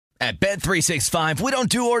At Bet365, we don't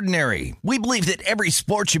do ordinary. We believe that every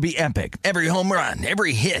sport should be epic. Every home run,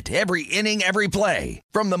 every hit, every inning, every play.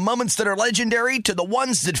 From the moments that are legendary to the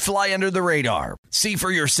ones that fly under the radar. See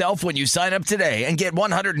for yourself when you sign up today and get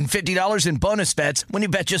 $150 in bonus bets when you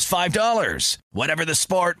bet just $5. Whatever the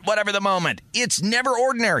sport, whatever the moment, it's never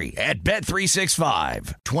ordinary at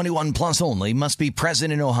Bet365. 21 plus only. Must be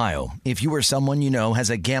present in Ohio. If you or someone you know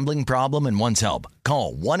has a gambling problem and wants help,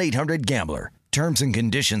 call 1-800-GAMBLER. Terms and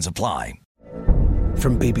conditions apply.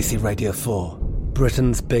 From BBC Radio 4,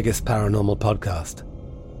 Britain's biggest paranormal podcast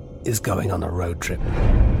is going on a road trip.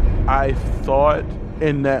 I thought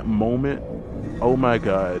in that moment, oh my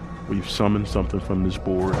God, we've summoned something from this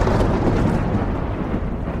board.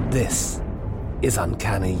 This is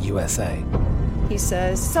Uncanny USA. He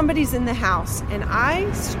says, somebody's in the house, and I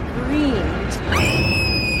screamed.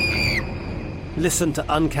 Listen to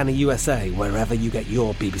Uncanny USA wherever you get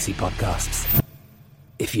your BBC podcasts,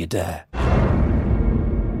 if you dare.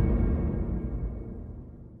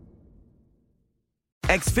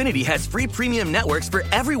 Xfinity has free premium networks for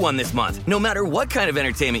everyone this month, no matter what kind of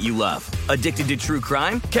entertainment you love. Addicted to true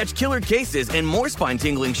crime? Catch killer cases and more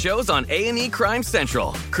spine-tingling shows on A&E Crime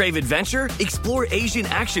Central. Crave adventure? Explore Asian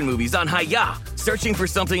action movies on Hi-YAH. Searching for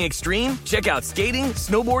something extreme? Check out skating,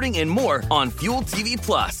 snowboarding, and more on Fuel TV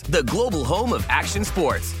Plus, the global home of action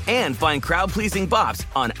sports. And find crowd-pleasing bops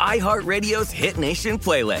on iHeartRadio's Hit Nation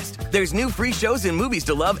playlist. There's new free shows and movies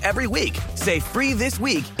to love every week. Say free this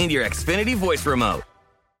week in your Xfinity voice remote.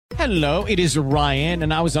 Hello, it is Ryan,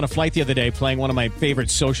 and I was on a flight the other day playing one of my favorite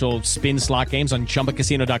social spin slot games on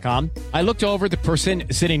ChumbaCasino.com. I looked over at the person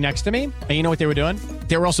sitting next to me, and you know what they were doing?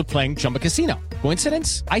 They were also playing Chumba Casino.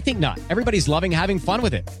 Coincidence? I think not. Everybody's loving having fun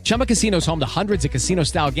with it. Chumba Casino is home to hundreds of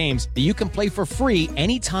casino-style games that you can play for free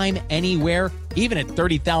anytime, anywhere, even at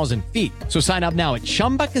 30,000 feet. So sign up now at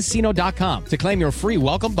ChumbaCasino.com to claim your free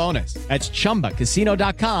welcome bonus. That's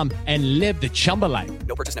ChumbaCasino.com and live the Chumba life.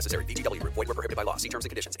 No purchase necessary. VGW. Void where prohibited by law. See terms and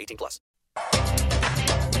conditions. 18 plus.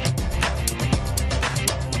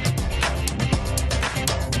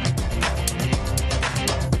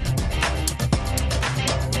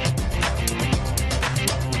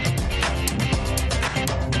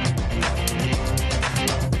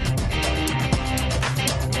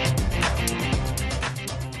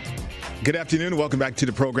 Good afternoon. Welcome back to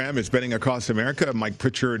the program. It's Betting Across America. Mike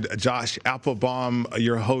Pritchard, Josh Applebaum,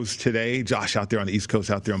 your host today. Josh out there on the East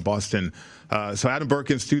Coast, out there in Boston. So Adam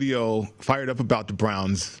Burke in studio, fired up about the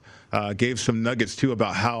Browns, gave some nuggets, too,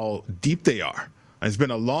 about how deep they are. And it's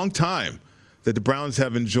been a long time that the Browns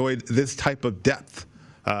have enjoyed this type of depth.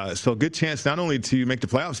 So a good chance not only to make the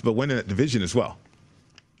playoffs, but win in that division as well.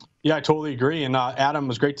 Yeah, I totally agree. And Adam,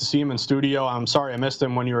 was great to see him in studio. I'm sorry I missed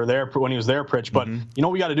him when he was there, Pritch. But you know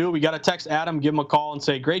what we got to do? We got to text Adam, give him a call, and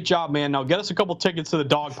say, great job, man. Now get us a couple tickets to the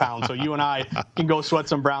Dog Pound so you and I can go sweat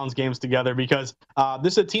some Browns games together, because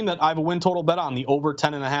this is a team that I have a win total bet on, the over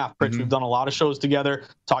 10.5. Pritch, we've done a lot of shows together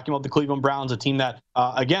talking about the Cleveland Browns, a team that,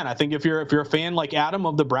 again, I think if you're a fan like Adam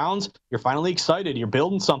of the Browns, you're finally excited. You're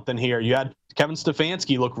building something here. You had Kevin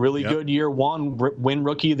Stefanski looked really good year one, win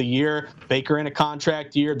Rookie of the Year. Baker in a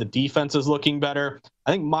contract year. The defense is looking better.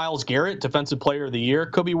 I think Myles Garrett, Defensive Player of the Year,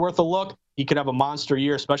 could be worth a look. He could have a monster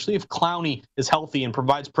year, especially if Clowney is healthy and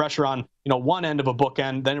provides pressure on one end of a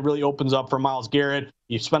bookend. Then it really opens up for Myles Garrett.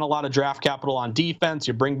 You spent a lot of draft capital on defense.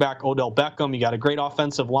 You bring back Odell Beckham. You got a great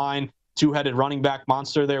offensive line, two-headed running back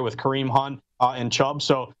monster there with Kareem Hunt and Chubb.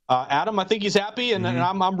 So, Adam, I think he's happy, and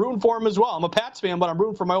I'm rooting for him as well. I'm a Pats fan, but I'm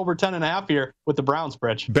rooting for my over 10.5 here with the Browns,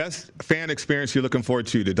 Pritch. Best fan experience you're looking forward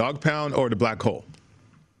to, the Dog Pound or the Black Hole?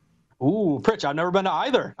 Ooh, Pritch, I've never been to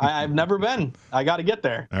either. I've never been. I got to get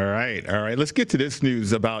there. All right. Let's get to this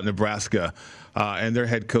news about Nebraska and their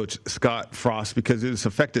head coach, Scott Frost, because it has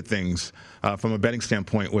affected things from a betting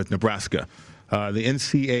standpoint with Nebraska. The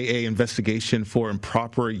NCAA investigation for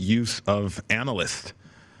improper use of analysts.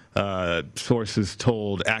 Sources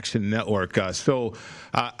told Action Network. So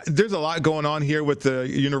there's a lot going on here with the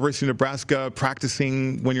University of Nebraska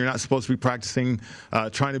practicing when you're not supposed to be practicing,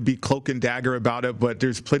 trying to be cloak and dagger about it. But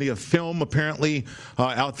there's plenty of film apparently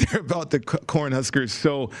out there about the Cornhuskers.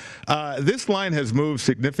 So this line has moved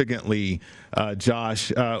significantly,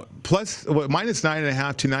 Josh. Plus, minus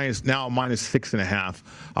 9.5 to now minus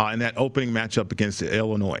 6.5 in that opening matchup against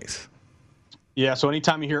Illinois. Yeah, so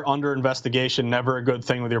anytime you hear under investigation, never a good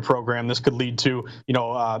thing with your program. This could lead to,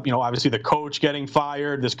 obviously the coach getting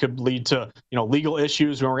fired. This could lead to, legal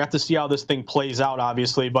issues. We're going to have to see how this thing plays out,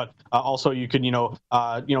 obviously. But also you could,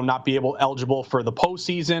 not be eligible for the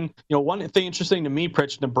postseason. One thing interesting to me,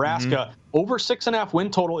 Pritch, Nebraska, over 6.5 win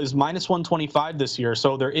total is minus 125 this year.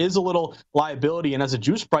 So there is a little liability. And as a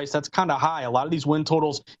juice price, that's kind of high. A lot of these win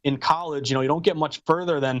totals in college, you don't get much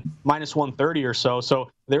further than minus 130 or so. So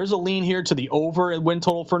there's a lean here to the over win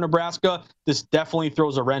total for Nebraska. This definitely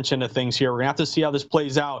throws a wrench into things here. We're going to have to see how this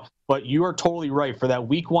plays out. But you are totally right for that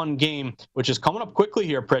week 1 game, which is coming up quickly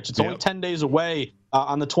here, Pritch. It's only 10 days away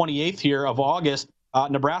on the 28th here of August.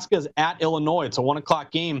 Nebraska is at Illinois. It's a 1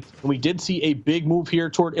 o'clock game. And we did see a big move here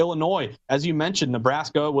toward Illinois. As you mentioned,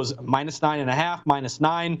 Nebraska was minus 9.5, minus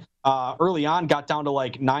 9. Early on, got down to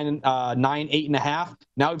like 9, 8.5.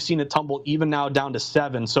 Now we've seen it tumble even now down to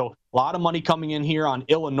 7. So a lot of money coming in here on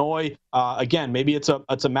Illinois. Again, maybe it's a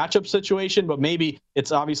matchup situation, but maybe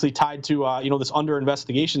it's obviously tied to this under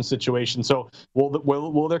investigation situation. So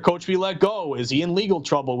will their coach be let go? Is he in legal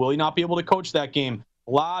trouble? Will he not be able to coach that game?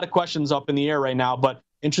 A lot of questions up in the air right now, but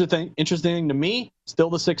interesting to me, still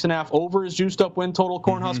the 6.5 over is juiced up win total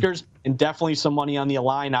Cornhuskers, and definitely some money on the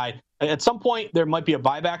Illini. At some point, there might be a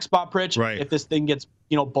buyback spot, Pritch, if this thing gets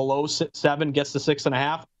below 7, gets to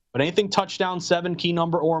 6.5. But anything touchdown 7 key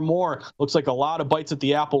number or more looks like a lot of bites at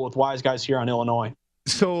the apple with wise guys here on Illinois.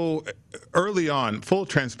 So early on, full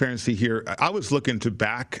transparency here, I was looking to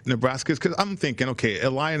back Nebraska's because I'm thinking, okay,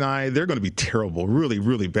 Illini, they're going to be terrible, really,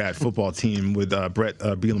 really bad football team with Brett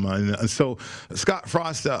Bielema. And so Scott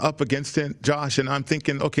Frost up against it, Josh, and I'm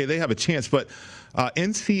thinking, okay, they have a chance. But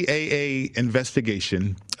NCAA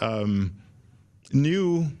investigation,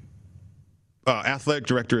 new athletic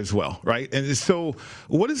director as well, right? And so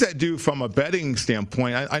what does that do from a betting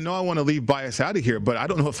standpoint? I know I want to leave bias out of here, but I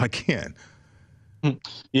don't know if I can.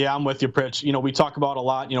 Yeah, I'm with you, Pritch. We talk about a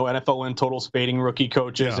lot, NFL win totals fading rookie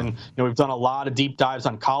coaches. And, we've done a lot of deep dives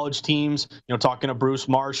on college teams, talking to Bruce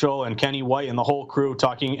Marshall and Kenny White and the whole crew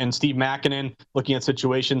and Steve Makinen looking at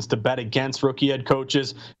situations to bet against rookie head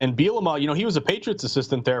coaches. And Bielema, he was a Patriots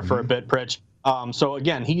assistant there for a bit, Pritch. So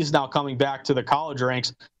again, he's now coming back to the college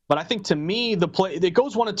ranks. But I think to me, it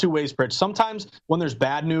goes one of two ways, Pritch. Sometimes when there's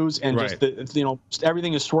bad news and just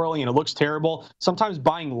everything is swirling and it looks terrible, sometimes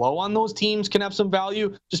buying low on those teams can have some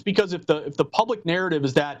value. Just because if the public narrative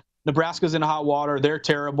is that Nebraska's in hot water, they're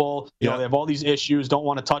terrible, they have all these issues, don't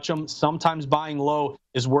want to touch them. Sometimes buying low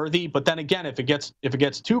is worthy, but then again, if it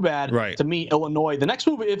gets too bad, to me, Illinois, the next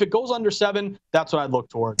move, if it goes under 7, that's what I'd look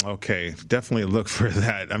toward. Okay, definitely look for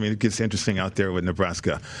that. I mean, it gets interesting out there with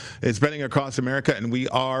Nebraska. It's Betting Across America, and we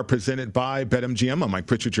are presented by BetMGM. I'm Mike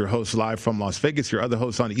Pritchard, your host, live from Las Vegas. Your other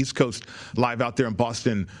host on the East Coast, live out there in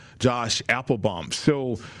Boston, Josh Applebaum.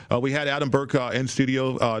 So we had Adam Burke in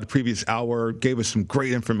studio the previous hour, gave us some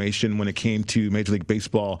great information when it came to Major League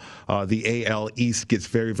Baseball. The AL East gets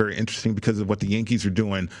very, very interesting because of what the Yankees are doing.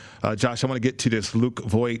 Josh, I want to get to this. Luke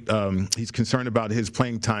Voit, he's concerned about his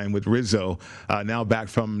playing time with Rizzo, now back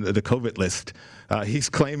from the COVID list. He's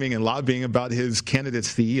claiming and lobbying about his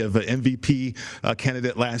candidacy of an MVP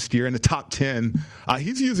candidate last year in the top 10.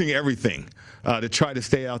 He's using everything to try to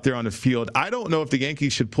stay out there on the field. I don't know if the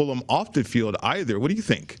Yankees should pull him off the field either. What do you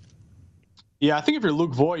think? Yeah, I think if you're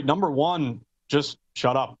Luke Voit, number one, just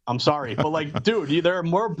shut up. I'm sorry. But dude, there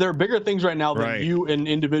are bigger things right now than you and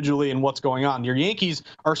individually and what's going on. Your Yankees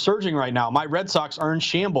are surging right now. My Red Sox are in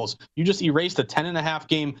shambles. You just erased a 10.5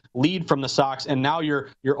 game lead from the Sox, and now you're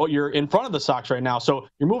in front of the Sox right now. So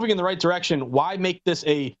you're moving in the right direction. Why make this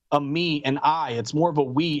a me and I? It's more of a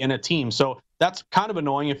we and a team. So that's kind of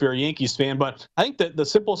annoying if you're a Yankees fan. But I think that the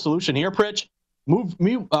simple solution here, Pritch,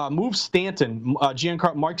 move Stanton,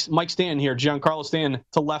 Mike Stanton here, Giancarlo Stanton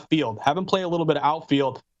to left field. Have him play a little bit of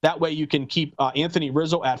outfield. That way you can keep Anthony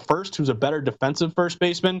Rizzo at first, who's a better defensive first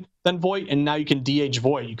baseman than Voit, and now you can DH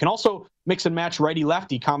Voit. You can also mix and match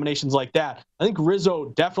righty-lefty combinations like that. I think Rizzo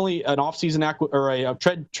definitely an offseason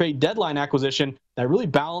a trade deadline acquisition that really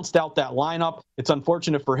balanced out that lineup. It's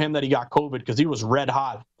unfortunate for him that he got COVID because he was red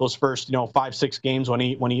hot those first 5-6 games when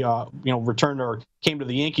he returned or came to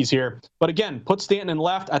the Yankees here. But again, put Stanton in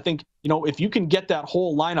left. I think if you can get that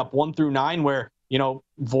whole lineup 1 through 9 where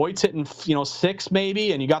Voigt's hitting 6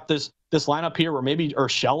 maybe, and you got this lineup here where maybe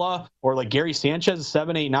Urshela or like Gary Sanchez is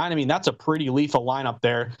 7, 8, 9. I mean, that's a pretty lethal lineup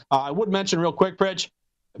there. I would mention real quick, Pritch,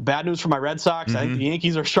 bad news for my Red Sox. I think the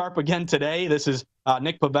Yankees are sharp again today. This is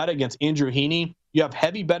Nick Pivetta against Andrew Heaney. You have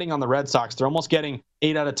heavy betting on the Red Sox. They're almost getting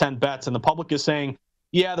 8 out of 10 bets, and the public is saying,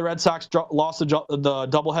 yeah, the Red Sox lost the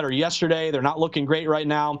doubleheader yesterday. They're not looking great right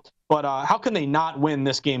now. But how can they not win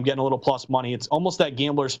this game, getting a little plus money? It's almost that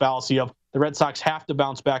gambler's fallacy of the Red Sox have to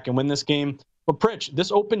bounce back and win this game. But Pritch,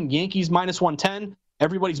 this opened Yankees minus 110.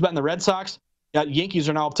 Everybody's betting the Red Sox. Yankees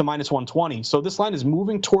are now up to minus 120. So this line is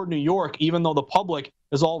moving toward New York, even though the public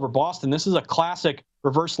is all over Boston. This is a classic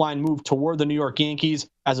reverse line move toward the New York Yankees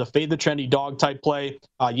as a fade the trendy dog type play.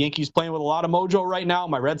 Yankees playing with a lot of mojo right now.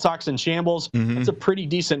 My Red Sox in shambles. That's a pretty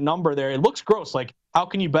decent number there. It looks gross. Like, how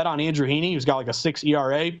can you bet on Andrew Heaney, who's got like a 6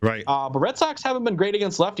 ERA? Right. But Red Sox haven't been great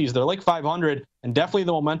against lefties. They're like 500, and definitely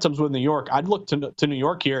the momentum's with New York. I'd look to New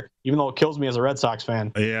York here, even though it kills me as a Red Sox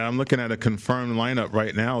fan. Yeah, I'm looking at a confirmed lineup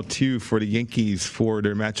right now, too, for the Yankees for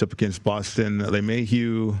their matchup against Boston.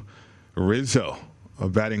 LeMahieu, Rizzo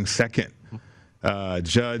batting second.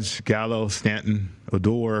 Judge, Gallo, Stanton,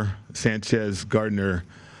 Odor, Sanchez, Gardner,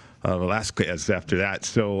 Velasquez after that.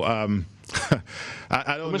 So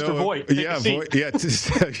I don't know. Mr. Voit. Yeah, Voit. Yeah,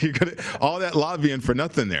 you're gonna all that lobbying for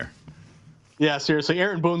nothing there. Yeah, seriously.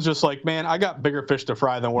 Aaron Boone's just like, man, I got bigger fish to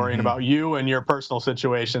fry than worrying about you and your personal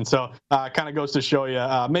situation. So kind of goes to show you,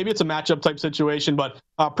 maybe it's a matchup type situation. But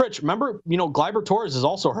Pritch, remember, Gleyber Torres is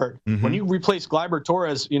also hurt. When you replace Gleyber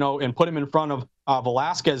Torres, and put him in front of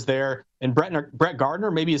Velasquez there, and Brett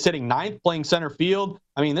Gardner maybe is hitting ninth, playing center field.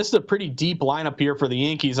 I mean, this is a pretty deep lineup here for the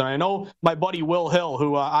Yankees. And I know my buddy Will Hill,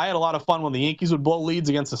 who I had a lot of fun when the Yankees would blow leads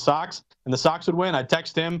against the Sox and the Sox would win. I'd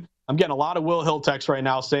text him. I'm getting a lot of Will Hill texts right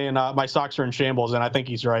now saying my Sox are in shambles, and I think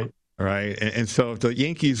he's right. Right. And so if the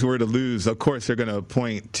Yankees were to lose, of course, they're going to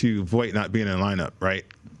point to Voit not being in the lineup, right?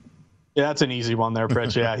 Yeah, that's an easy one there,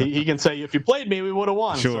 Pritch. Yeah, he can say, if you played me, we would have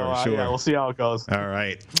won. Sure. Yeah, we'll see how it goes. All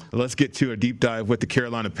right. Let's get to a deep dive with the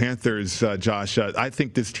Carolina Panthers, Josh. I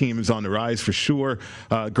think this team is on the rise for sure.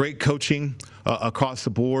 Great coaching across the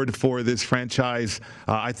board for this franchise.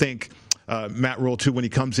 I think Matt Rule, too, when he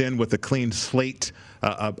comes in with a clean slate,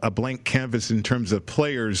 a blank canvas in terms of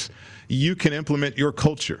players, you can implement your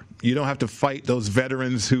culture. You don't have to fight those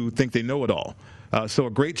veterans who think they know it all. So a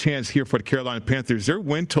great chance here for the Carolina Panthers. Their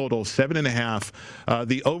win total, 7.5.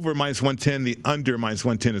 The over -110, the under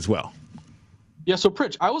 -110 as well. Yeah, so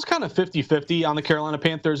Pritch, I was kind of 50-50 on the Carolina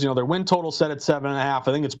Panthers. Their win total set at 7.5.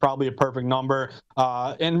 I think it's probably a perfect number.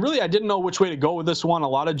 And really, I didn't know which way to go with this one. A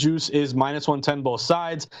lot of juice is -110 both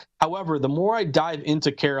sides. However, the more I dive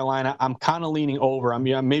into Carolina, I'm kind of leaning over. I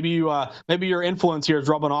mean, maybe your influence here is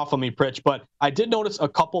rubbing off on me, Pritch, but I did notice a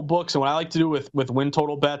couple books, and what I like to do with win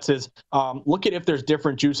total bets is look at if there's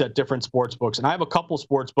different juice at different sports books. And I have a couple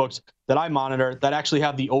sports books that I monitor that actually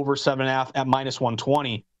have the over 7.5 at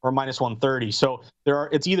 -120. Or -130. So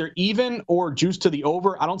it's either even or juice to the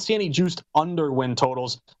over. I don't see any juiced under win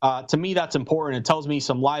totals. To me, that's important. It tells me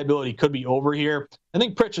some liability could be over here. I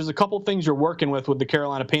think, Pritch, there's a couple things you're working with the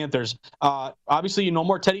Carolina Panthers. Obviously, no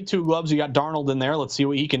more Teddy Two Gloves. You got Darnold in there. Let's see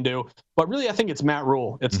what he can do. But really, I think it's Matt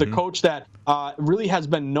Rule. It's the coach that really has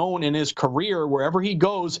been known in his career. Wherever he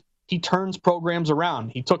goes, he turns programs around.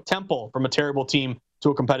 He took Temple from a terrible team to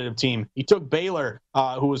a competitive team. He took Baylor,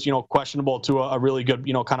 who was, questionable, to a really good,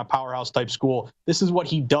 kind of powerhouse type school. This is what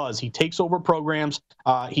he does. He takes over programs.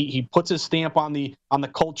 He puts his stamp on the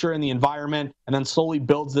culture and the environment, and then slowly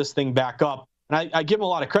builds this thing back up. And I give him a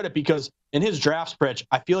lot of credit because in his drafts, Pritch,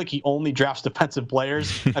 I feel like he only drafts defensive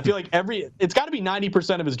players. I feel like it's got to be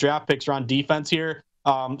 90% of his draft picks are on defense here.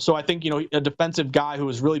 So I think, a defensive guy who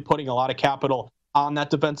is really putting a lot of capital on that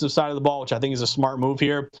defensive side of the ball, which I think is a smart move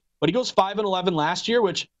here. But he goes 5-11 last year,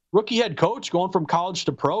 which rookie head coach going from college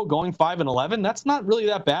to pro, going 5-11, that's not really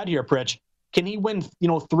that bad here, Pritch. Can he win,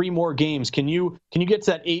 3 more games? Can you get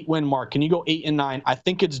to that 8-win mark? Can you go 8-9? I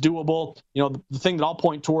think it's doable. The thing that I'll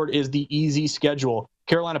point toward is the easy schedule.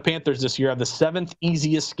 Carolina Panthers this year have the 7th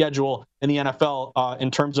easiest schedule in the NFL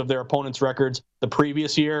in terms of their opponents' records. The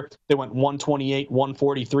previous year, they went 128,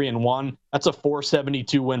 143, and 1. That's a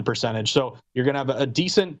 472 win percentage. So you're going to have a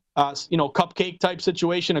decent, cupcake type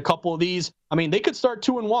situation. A couple of these, I mean, they could start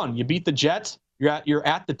 2-1. You beat the Jets. You're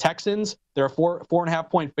at the Texans. They're a 4.5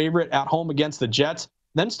 point favorite at home against the Jets.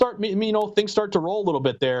 Then things start to roll a little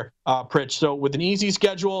bit there, Pritch. So with an easy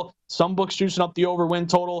schedule, some books juicing up the over win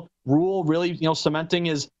total. Rule really, cementing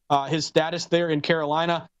his status there in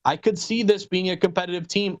Carolina. I could see this being a competitive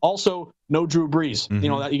team. Also, no Drew Brees.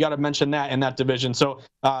 You got to mention that in that division. So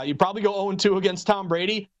you probably go 0-2 against Tom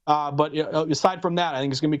Brady. But aside from that, I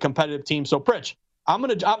think it's going to be a competitive team. So Pritch,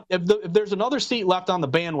 if there's another seat left on the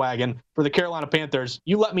bandwagon for the Carolina Panthers,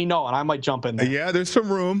 you let me know, and I might jump in there. Yeah, there's some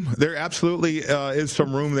room. There absolutely is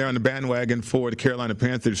some room there on the bandwagon for the Carolina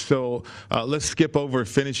Panthers. So let's skip over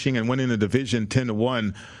finishing and winning the division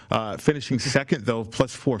 10-1. Finishing second, though,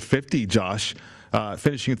 plus 450, Josh.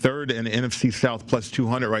 finishing third in the NFC South plus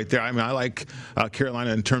 200 right there. I mean, I like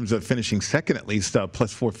Carolina in terms of finishing second at least,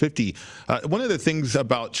 plus 450. One of the things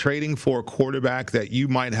about trading for a quarterback that you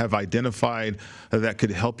might have identified that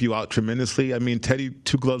could help you out tremendously. I mean, Teddy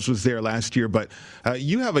Two Gloves was there last year, but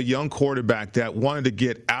you have a young quarterback that wanted to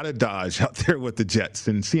get out of Dodge out there with the Jets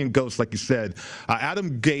and seeing ghosts, like you said.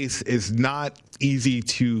 Adam Gase is not easy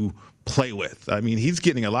to play with. I mean, he's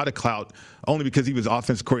getting a lot of clout only because he was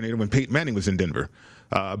offense coordinator when Peyton Manning was in Denver.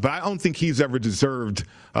 But I don't think he's ever deserved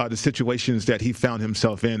the situations that he found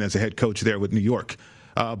himself in as a head coach there with New York.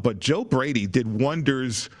 But Joe Brady did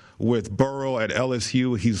wonders with Burrow at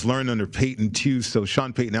LSU. He's learned under Peyton too. So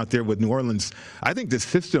Sean Payton out there with New Orleans. I think this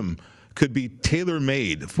system could be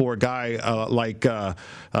tailor-made for a guy like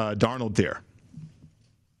Darnold there.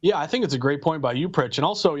 Yeah, I think it's a great point by you, Pritch. And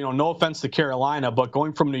also, no offense to Carolina, but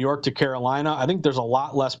going from New York to Carolina, I think there's a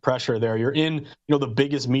lot less pressure there. You're in, the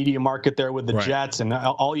biggest media market there with the Jets, and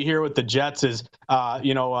all you hear with the Jets is, trying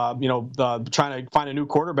to find a new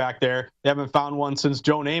quarterback there. They haven't found one since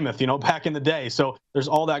Joe Namath, back in the day. So there's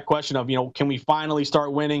all that question of, can we finally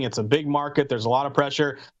start winning? It's a big market. There's a lot of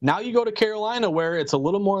pressure. Now you go to Carolina where it's a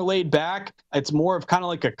little more laid back. It's more of kind of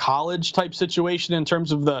like a college type situation in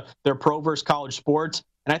terms of their pro versus college sports.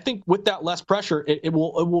 And I think with that less pressure, it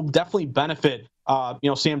will definitely benefit,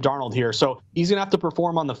 Sam Darnold here. So he's going to have to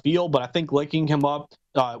perform on the field, but I think linking him up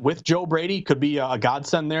with Joe Brady could be a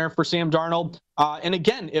godsend there for Sam Darnold. And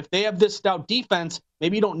again, if they have this stout defense,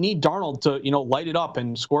 maybe you don't need Darnold to, light it up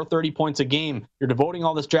and score 30 points a game. You're devoting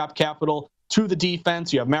all this draft capital to the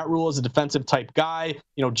defense. You have Matt Rule as a defensive type guy.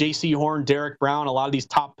 J.C. Horn, Derek Brown, a lot of these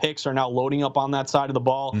top picks are now loading up on that side of the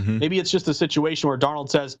ball. Mm-hmm. Maybe it's just a situation where Darnold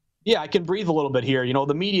says, yeah, I can breathe a little bit here.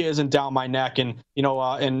 The media isn't down my neck, and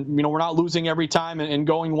we're not losing every time and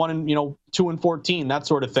going 2-14, that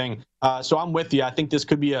sort of thing. So I'm with you. I think this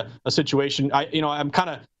could be a situation. I'm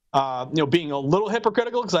kind of being a little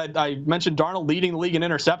hypocritical because I mentioned Darnold leading the league in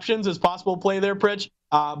interceptions as possible play there, Pritch.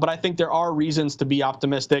 But I think there are reasons to be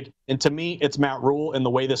optimistic. And to me, it's Matt Rule and the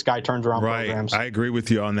way this guy turns around programs. I agree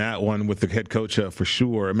with you on that one with the head coach for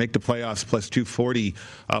sure. Make the playoffs plus 240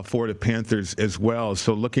 for the Panthers as well.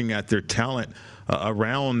 So looking at their talent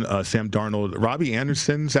around Sam Darnold, Robbie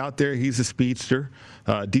Anderson's out there. He's a speedster.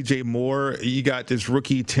 DJ Moore, you got this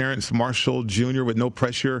rookie Terrence Marshall Jr. with no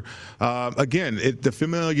pressure. Again, the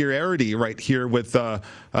familiarity right here with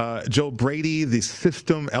Joe Brady, the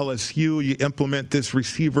system LSU. You implement this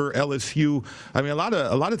receiver LSU. I mean, a lot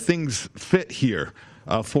of things fit here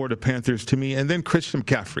for the Panthers to me. And then Christian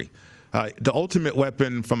McCaffrey. The ultimate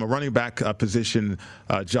weapon from a running back position,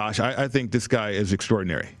 Josh. I think this guy is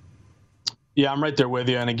extraordinary. Yeah, I'm right there with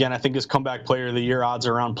you. And again, I think his comeback player of the year odds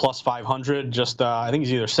are around plus 500. I think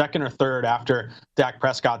he's either second or third after Dak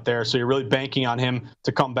Prescott there. So you're really banking on him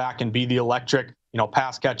to come back and be the electric,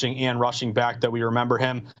 pass catching and rushing back that we remember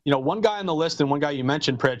him. One guy on the list and one guy you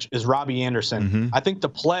mentioned, Pritch, is Robbie Anderson. Mm-hmm. I think the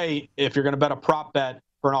play, if you're going to bet a prop bet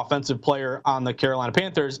for an offensive player on the Carolina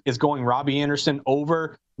Panthers, is going Robbie Anderson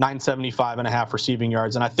over 975.5 receiving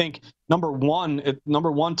yards. And I think number one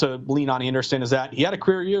to lean on Anderson is that he had a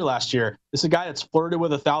career year last year. This is a guy that's flirted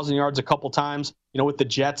with 1,000 yards a couple times. With the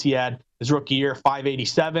Jets, he had his rookie year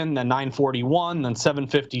 587, then 941, then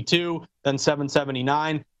 752, then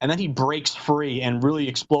 779, and then he breaks free and really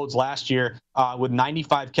explodes last year with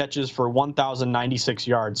 95 catches for 1,096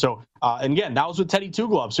 yards. So, and again, that was with Teddy Two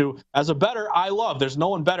Gloves, who, as a bettor, I love. There's no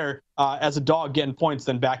one better as a dog getting points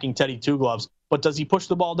than backing Teddy Two Gloves. But does he push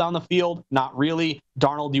the ball down the field? Not really.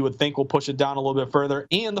 Darnold, you would think, will push it down a little bit further.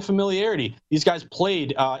 And the familiarity. These guys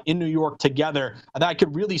played in New York together. I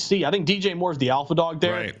could really see. I think DJ Moore's the alpha dog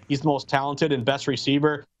there. Right. He's the most talented and best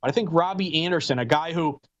receiver. But I think Robbie Anderson, a guy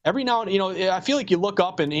who every now and I feel like you look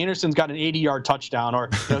up and Anderson's got an 80-yard touchdown, or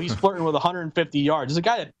he's flirting with 150 yards. He's a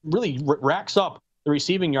guy that really racks up the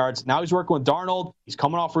receiving yards. Now he's working with Darnold. He's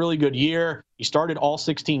coming off a really good year. He started all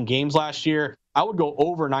 16 games last year. I would go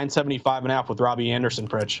over 975.5 with Robbie Anderson,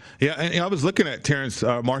 Pritch. Yeah, and I was looking at Terrence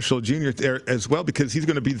Marshall Jr. there as well because he's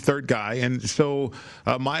going to be the third guy. And so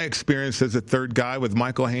my experience as a third guy with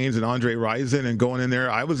Michael Haynes and Andre Rison and going in there,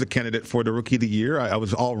 I was a candidate for the Rookie of the Year. I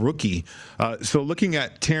was all rookie. So looking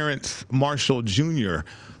at Terrence Marshall Jr.,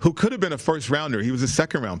 who could have been a first-rounder, he was a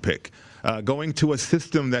second-round pick. Going to a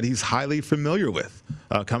system that he's highly familiar with,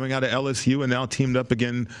 coming out of LSU and now teamed up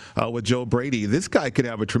again with Joe Brady. This guy could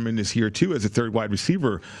have a tremendous year, too, as a third wide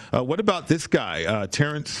receiver. What about this guy,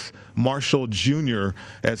 Terrence Marshall Jr.,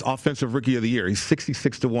 as Offensive Rookie of the Year? He's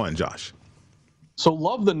 66-1, Josh. So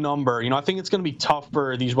love the number. I think it's going to be tough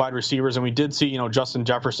for these wide receivers, and we did see, Justin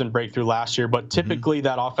Jefferson break through last year, but typically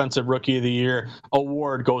that offensive rookie of the year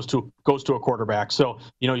award goes to a quarterback. So,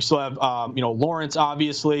 you still have, Lawrence,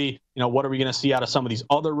 obviously. What are we going to see out of some of these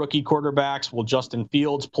other rookie quarterbacks? Will Justin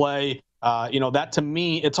Fields play? That to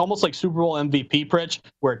me, it's almost like Super Bowl MVP, Pritch,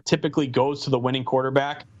 where it typically goes to the winning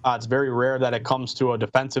quarterback. It's very rare that it comes to a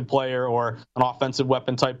defensive player or an offensive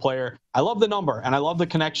weapon type player. I love the number, and I love the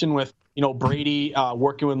connection with, Brady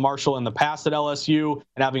working with Marshall in the past at LSU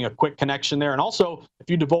and having a quick connection there. And also, if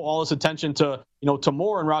you devote all this attention to, to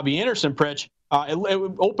Moore and Robbie Anderson, Pritch,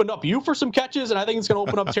 it opened up you for some catches, and I think it's going to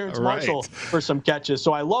open up Terrence Marshall for some catches.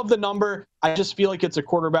 So I love the number. I just feel like it's a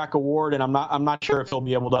quarterback award, and I'm not sure if he'll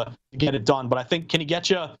be able to get it done. But I think, can he get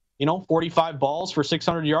you, 45 balls for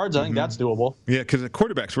 600 yards? I think that's doable. Yeah, because the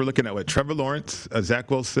quarterbacks, we're looking at Trevor Lawrence,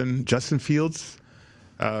 Zach Wilson, Justin Fields.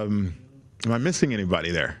 Am I missing anybody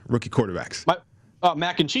there? Rookie quarterbacks.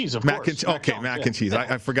 Mac and cheese, of course. Mac and cheese.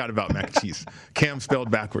 I forgot about mac and cheese. Cam spelled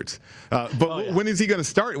backwards. When is he going to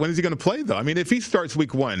start? When is he going to play, though? I mean, if he starts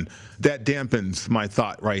week 1, that dampens my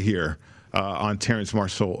thought right here on Terrence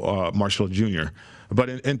Marshall Jr. But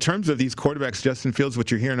in terms of these quarterbacks, Justin Fields, what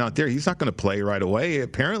you're hearing out there, he's not going to play right away.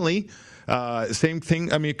 Apparently, same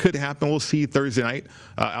thing. I mean, it could happen. We'll see Thursday night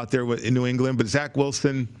out there in New England. But Zach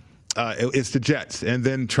Wilson, it's the Jets. And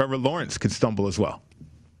then Trevor Lawrence could stumble as well.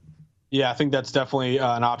 Yeah, I think that's definitely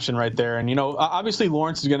an option right there. And, obviously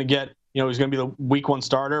Lawrence is going to get, he's going to be the week 1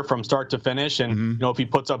 starter from start to finish. And, if he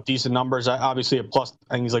puts up decent numbers, obviously I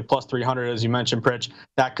think he's like plus 300, as you mentioned, Pritch,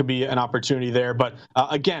 that could be an opportunity there. But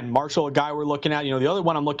again, Marshall, a guy we're looking at, the other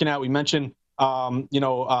one I'm looking at, we mentioned,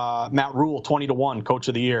 Matt Rule, 20-1 coach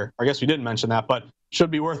of the year. I guess we didn't mention that, but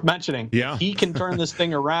should be worth mentioning. Yeah. He can turn this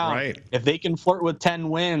thing around. Right. If they can flirt with 10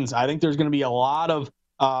 wins, I think there's going to be a lot of,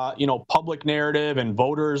 public narrative and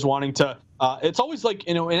voters wanting to, it's always like,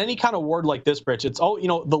 in any kind of award like this, Rich, it's all,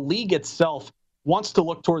 the league itself wants to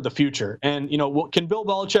look toward the future. And, can Bill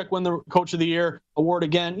Belichick win the Coach of the Year award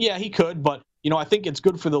again? Yeah, he could. But, I think it's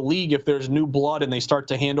good for the league if there's new blood and they start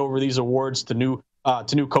to hand over these awards to new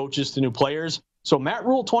coaches, to new players. So Matt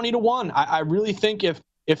Rule, 20-1. I really think if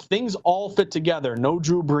things all fit together, no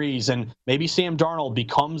Drew Brees, and maybe Sam Darnold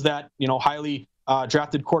becomes that, highly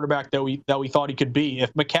drafted quarterback that we thought he could be.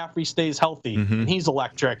 If McCaffrey stays healthy and he's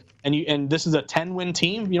electric, and this is a 10-win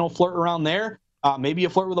team, flirt around there, maybe a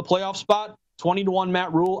flirt with a playoff spot. 20-1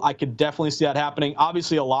 Matt Rule, I could definitely see that happening.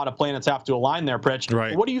 Obviously, a lot of planets have to align there, Pritch.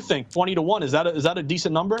 Right. What do you think? 20-1, is that a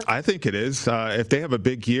decent number? I think it is. If they have a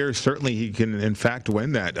big year, certainly he can, in fact,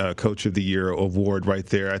 win that Coach of the Year award right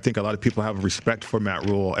there. I think a lot of people have respect for Matt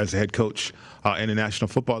Rule as a head coach in the National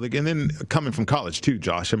Football League, and then coming from college too,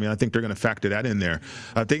 Josh. I mean, I think they're going to factor that in there.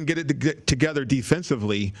 If they can get it together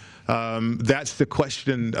defensively, that's the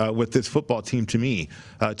question with this football team to me.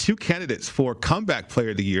 2 candidates for Comeback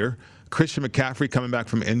Player of the Year. Christian McCaffrey coming back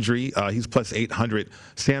from injury. He's plus 800.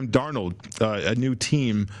 Sam Darnold, a new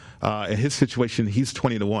team. In his situation, he's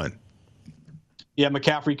 20-1. Yeah,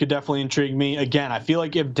 McCaffrey could definitely intrigue me. Again, I feel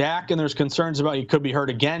like if Dak, and there's concerns about he could be hurt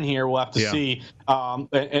again here, we'll have to see. But,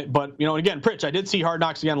 again, Pritch, I did see Hard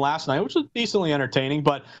Knocks again last night, which was decently entertaining.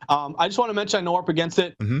 But I just want to mention, I know we're up against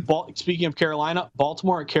it. Speaking of Carolina,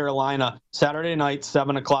 Baltimore at Carolina, Saturday night,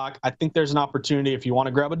 7 o'clock. I think there's an opportunity if you want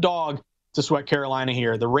to grab a dog to sweat Carolina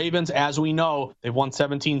here. The Ravens, as we know, they've won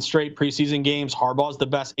 17 straight preseason games. Harbaugh's the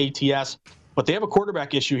best ATS. But they have a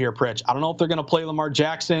quarterback issue here, Pritch. I don't know if they're going to play Lamar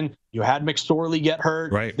Jackson. You had McSorley get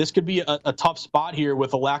hurt. Right. This could be a tough spot here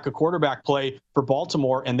with a lack of quarterback play for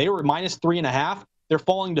Baltimore. And they were minus 3.5. They're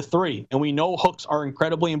falling to 3. And we know hooks are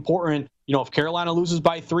incredibly important. If Carolina loses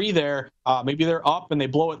by 3 there, maybe they're up and they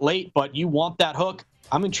blow it late, but you want that hook.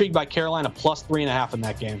 I'm intrigued by Carolina plus 3.5 in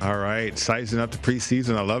that game. All right. Sizing up the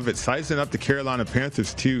preseason. I love it. Sizing up the Carolina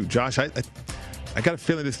Panthers, too. Josh, I got a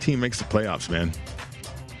feeling this team makes the playoffs, man.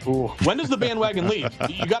 Ooh. When does the bandwagon leave?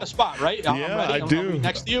 You got a spot, right? Yeah, I do. I'm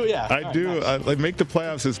next to you? Yeah. I do. Nice. Make the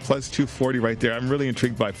playoffs is plus 240 right there. I'm really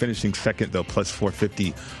intrigued by finishing second, though, plus 450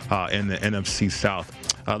 in the NFC South.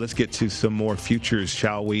 Let's get to some more futures,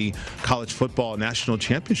 shall we? College football national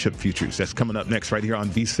championship futures. That's coming up next right here on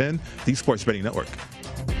VSiN, the Sports Betting Network.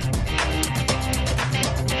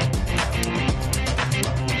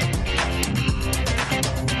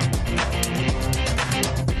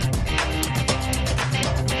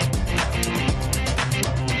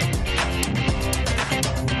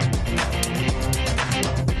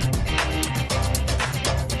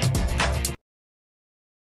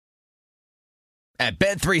 At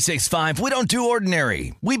Bet365, we don't do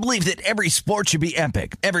ordinary. We believe that every sport should be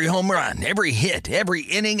epic. Every home run, every hit, every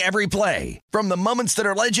inning, every play. From the moments that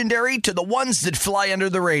are legendary to the ones that fly under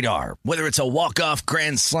the radar. Whether it's a walk-off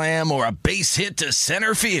grand slam or a base hit to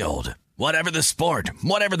center field. Whatever the sport,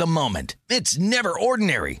 whatever the moment. It's never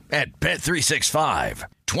ordinary at Bet365.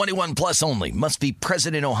 21 plus only. Must be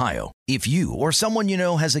present in Ohio. If you or someone you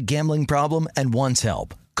know has a gambling problem and wants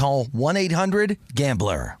help, call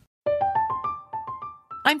 1-800-GAMBLER.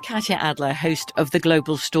 I'm Katya Adler, host of The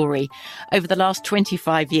Global Story. Over the last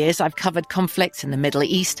 25 years, I've covered conflicts in the Middle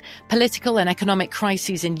East, political and economic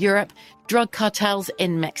crises in Europe, drug cartels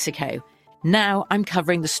in Mexico. Now I'm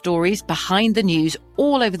covering the stories behind the news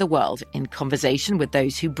all over the world in conversation with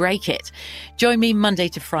those who break it. Join me Monday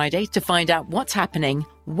to Friday to find out what's happening,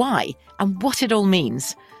 why, and what it all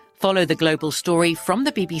means. Follow The Global Story from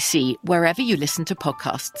the BBC wherever you listen to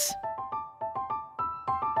podcasts.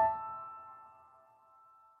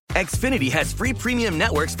 Xfinity has free premium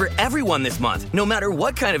networks for everyone this month, no matter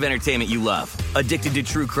what kind of entertainment you love. Addicted to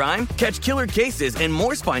true crime? Catch killer cases and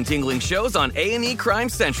more spine-tingling shows on A&E Crime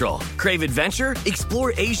Central. Crave adventure?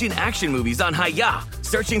 Explore Asian action movies on Hi-Ya.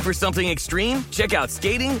 Searching for something extreme? Check out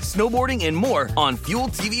skating, snowboarding, and more on Fuel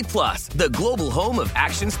TV Plus, the global home of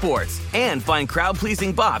action sports. And find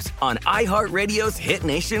crowd-pleasing bops on iHeartRadio's Hit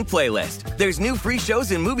Nation playlist. There's new free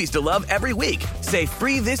shows and movies to love every week. Say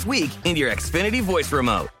free this week in your Xfinity voice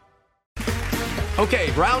remote.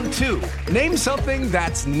 Okay, round two. Name something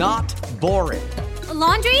that's not boring. A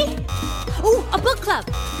laundry? Ooh, a book club.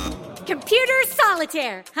 Computer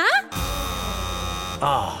solitaire, huh?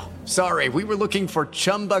 Ah, oh, sorry, we were looking for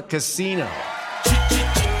Chumba Casino.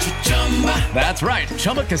 That's right,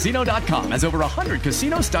 ChumbaCasino.com has over 100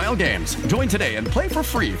 casino-style games. Join today and play for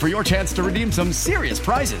free for your chance to redeem some serious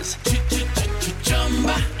prizes.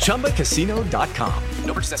 ChumbaCasino.com.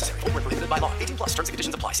 No purchase necessary. Void where prohibited by law. 18 plus terms and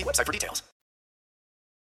conditions apply. See website for details.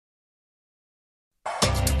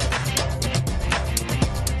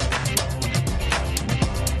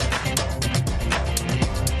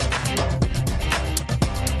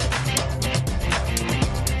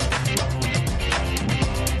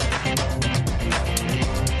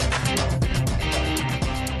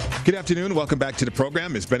 Good afternoon. Welcome back to the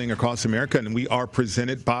program. It's Betting Across America, and we are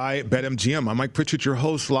presented by BetMGM. I'm Mike Pritchard, your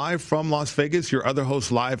host live from Las Vegas. Your other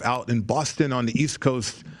host live out in Boston on the East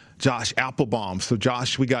Coast, Josh Applebaum. So,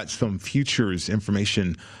 Josh, we got some futures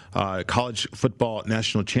information. College football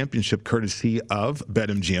national championship courtesy of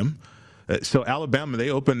BetMGM. So, Alabama, they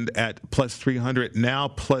opened at plus 300, now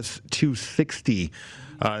plus 260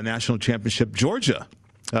 national championship. Georgia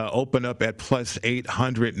opened up at plus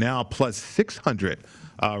 800, now plus 600.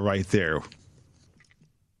 Right there.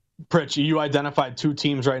 Pritch, you identified two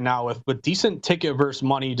teams right now with decent ticket versus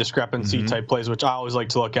money discrepancy type plays, which I always like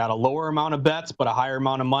to look at. A lower amount of bets, but a higher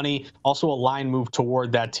amount of money. Also a line move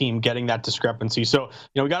toward that team getting that discrepancy. So,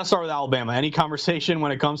 we got to start with Alabama. Any conversation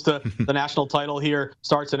when it comes to the national title here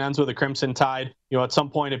starts and ends with a Crimson Tide. At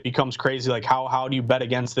some point it becomes crazy. Like how do you bet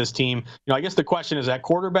against this team? I guess the question is at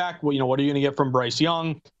quarterback, what are you going to get from Bryce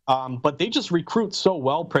Young? But they just recruit so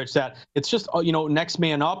well, Pritch, that it's just, next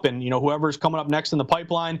man up. And, whoever's coming up next in the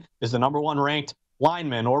pipeline is the number one ranked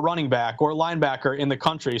lineman or running back or linebacker in the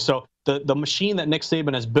country. So the machine that Nick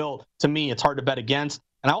Saban has built, to me, it's hard to bet against.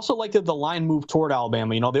 And I also like that the line moved toward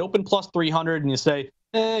Alabama. They open plus 300 and you say,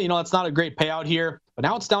 it's not a great payout here. But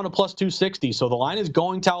now it's down to plus 260. So the line is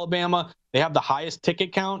going to Alabama. They have the highest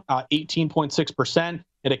ticket count, 18.6%.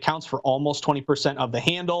 It accounts for almost 20% of the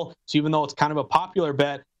handle. So even though it's kind of a popular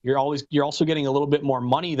bet, you're also getting a little bit more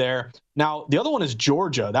money there. Now, the other one is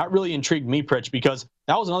Georgia. That really intrigued me, Pritch, because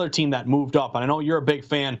that was another team that moved up. And I know you're a big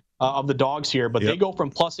fan of the Dogs here, but They go from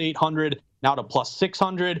plus 800 now to plus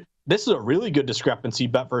 600. This is a really good discrepancy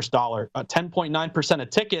bet versus dollar. 10.9% of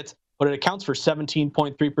tickets, but it accounts for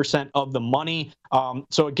 17.3% of the money.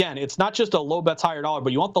 So again, it's not just a low bets higher dollar,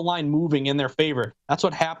 but you want the line moving in their favor. That's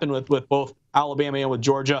what happened with both Alabama and with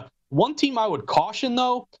Georgia. One team I would caution,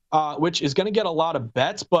 though, which is going to get a lot of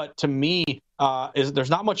bets, but to me, there's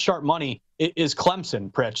not much sharp money, is Clemson,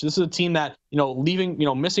 Pritch. This is a team that,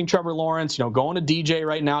 missing Trevor Lawrence, going to DJ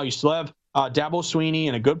right now. You still have Dabo Swinney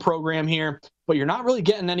and a good program here, but you're not really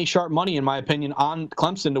getting any sharp money, in my opinion, on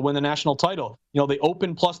Clemson to win the national title. They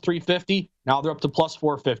opened plus 350. Now they're up to plus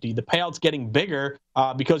 450. The payout's getting bigger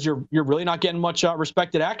because you're really not getting much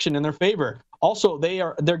respected action in their favor. Also,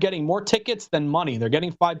 they're getting more tickets than money. They're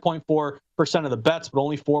getting 5.4% of the bets, but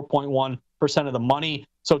only 4.1% of the money.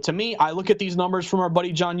 So to me, I look at these numbers from our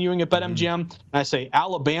buddy John Ewing at BetMGM, and I say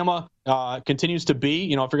Alabama continues to be, if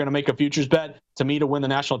you're going to make a futures bet, to me to win the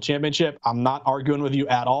national championship. I'm not arguing with you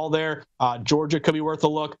at all there. Georgia could be worth a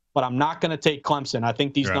look, but I'm not going to take Clemson. I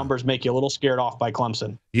think these numbers make you a little scared off by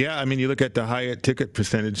Clemson. Yeah, I mean, you look at the high ticket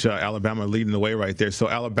percentage, Alabama leading the way right there. So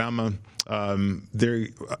Alabama,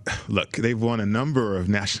 they've won a number of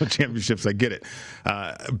national championships. I get it.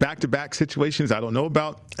 Back-to-back situations I don't know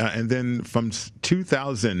about. And then from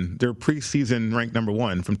 2000, they're preseason ranked number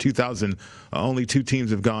 1. From 2000, only 2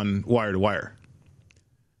 teams have gone wire to wire.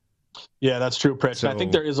 Yeah, that's true, Pritch. So, I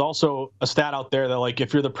think there is also a stat out there that, like,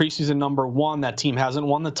 if you're the preseason number 1, that team hasn't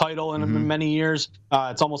won the title in many years.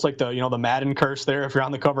 It's almost like the Madden curse there. If you're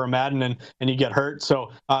on the cover of Madden and you get hurt.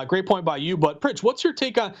 So great point by you. But Pritch, what's your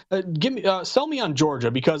take on? Sell me on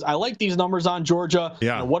Georgia, because I like these numbers on Georgia.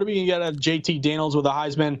 Yeah. What are we gonna get at JT Daniels with a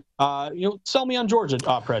Heisman? Sell me on Georgia,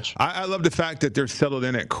 Pritch. I love the fact that they're settled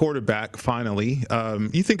in at quarterback finally.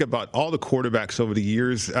 You think about all the quarterbacks over the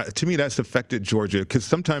years. To me, that's affected Georgia, because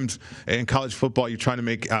sometimes in college football, you're trying to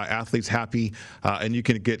make athletes happy, and you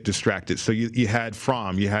can get distracted. So you had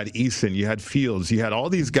Fromm, you had Eason, you had Fields, you had all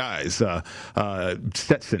these guys,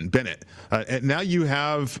 Stetson, Bennett, and now you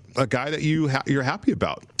have a guy that you're happy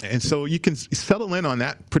about, and so you can settle in on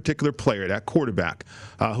that particular player, that quarterback,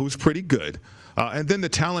 who's pretty good. And then the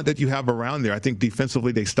talent that you have around there. I think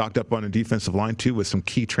defensively they stocked up on a defensive line too with some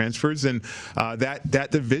key transfers, and that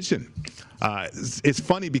division. It's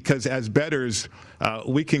funny because as bettors,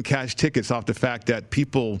 we can cash tickets off the fact that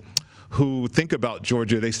people who think about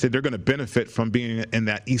Georgia, they said they're going to benefit from being in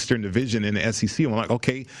that Eastern Division in the SEC. And we're like,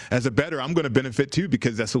 okay, as a bettor, I'm going to benefit too,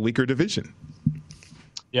 because that's a weaker division.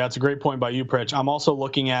 Yeah, it's a great point by you, Pritch. I'm also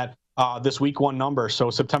looking at this week 1 number. So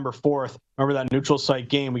September 4th, remember that neutral site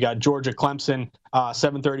game? We got Georgia-Clemson,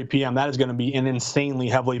 7:30 p.m. That is going to be an insanely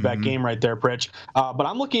heavily bet game right there, Pritch. But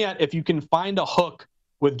I'm looking at if you can find a hook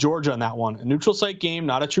with Georgia on that one. A neutral site game,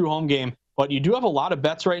 not a true home game. But you do have a lot of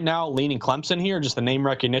bets right now leaning Clemson here, just the name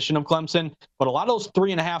recognition of Clemson. But a lot of those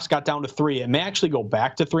 3.5s got down to 3. It may actually go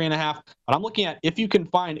back to 3.5. But I'm looking at if you can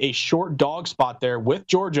find a short dog spot there with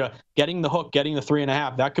Georgia, getting the hook, getting the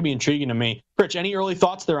 3.5. That could be intriguing to me. Rich, any early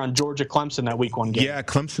thoughts there on Georgia-Clemson, that week 1 game? Yeah,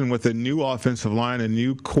 Clemson with a new offensive line, a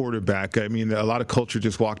new quarterback. I mean, a lot of culture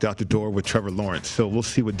just walked out the door with Trevor Lawrence. So we'll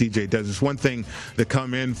see what DJ does. It's one thing to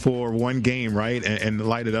come in for 1 game, right, and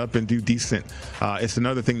light it up and do decent. It's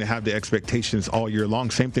another thing to have the expectations all year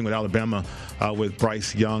long. Same thing with Alabama with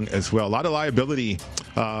Bryce Young as well. A lot of liability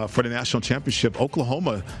for the national championship.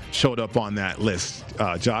 Oklahoma showed up on that list,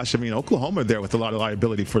 Josh. I mean, Oklahoma there with a lot of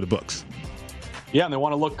liability for the books. Yeah, and they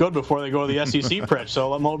want to look good before they go to the SEC, Pritch.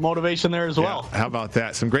 So motivation there as well. How about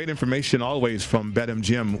that? Some great information always from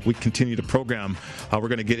BetMGM. We continue the program. We're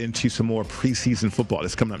going to get into some more preseason football.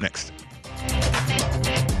 That's coming up next.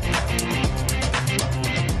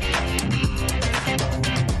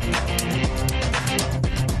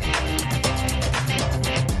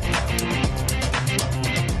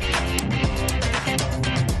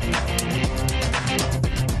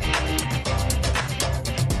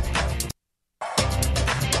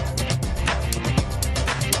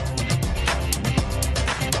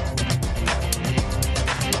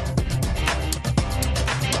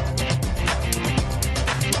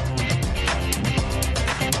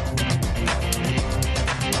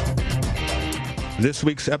 This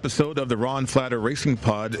week's episode of the Ron Flatter Racing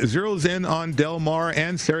Pod zeroes in on Del Mar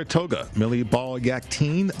and Saratoga. Millie Ball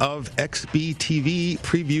Yakteen of XBTV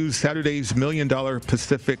previews Saturday's $1 Million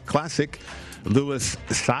Pacific Classic. Luis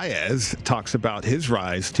Saez talks about his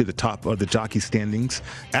rise to the top of the jockey standings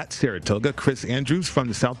at Saratoga. Chris Andrews from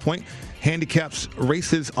the South Point handicaps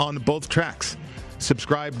races on both tracks.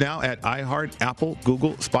 Subscribe now at iHeart, Apple,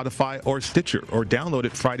 Google, Spotify, or Stitcher, or download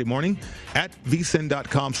it Friday morning at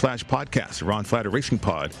vsin.com/podcast. Ron Flatter Racing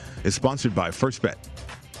Pod is sponsored by First Bet.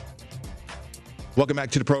 Welcome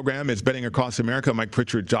back to the program. It's Betting Across America. Mike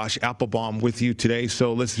Pritchard, Josh Applebaum with you today.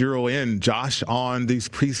 So let's zero in, Josh, on these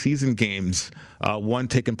preseason games. One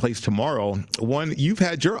taking place tomorrow. One you've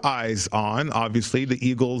had your eyes on, obviously, the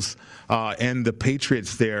Eagles and the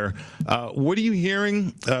Patriots there. What are you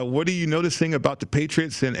hearing? What are you noticing about the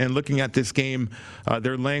Patriots and looking at this game?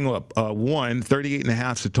 They're laying up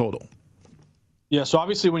 38.5 is the total. Yeah, so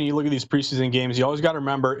obviously when you look at these preseason games, you always got to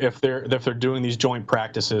remember if they're doing these joint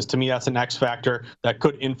practices. To me, that's an X factor that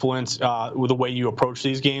could influence the way you approach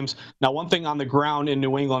these games. Now, one thing on the ground in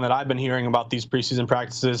New England that I've been hearing about these preseason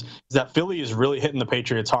practices is that Philly is really hitting the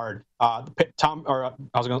Patriots hard. I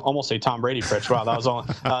was going to almost say Tom Brady, Pritch. Wow, that was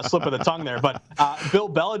a slip of the tongue there. But Bill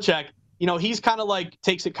Belichick, he's kind of like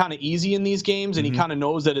takes it kind of easy in these games, and he kind of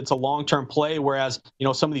knows that it's a long-term play, whereas,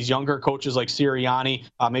 some of these younger coaches like Sirianni,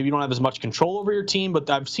 maybe you don't have as much control over your team, but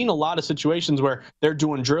I've seen a lot of situations where they're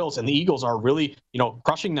doing drills and the Eagles are really,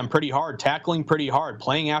 crushing them pretty hard, tackling pretty hard,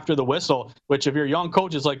 playing after the whistle, which if your young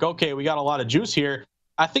coach is like, okay, we got a lot of juice here,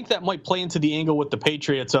 I think that might play into the angle with the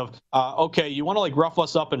Patriots of, okay, you want to like rough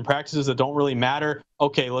us up in practices that don't really matter.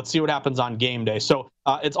 Okay, let's see what happens on game day. So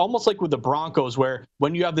it's almost like with the Broncos where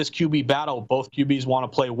when you have this QB battle, both QBs want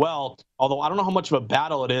to play well. Although I don't know how much of a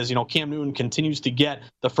battle it is. Cam Newton continues to get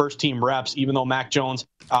the first team reps, even though Mac Jones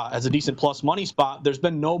has a decent plus money spot. There's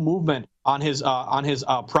been no movement on his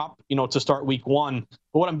prop, to start week one.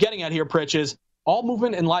 But what I'm getting at here, Pritch, is all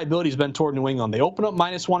movement and liability has been toward New England. They open up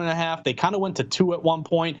 -1.5. They kind of went to 2 at one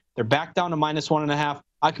point. They're back down to -1.5.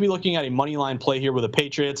 I could be looking at a money line play here with the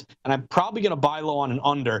Patriots, and I'm probably going to buy low on an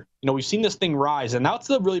under. We've seen this thing rise, and that's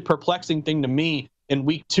the really perplexing thing to me in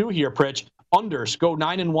week 2 here, Pritch. Unders go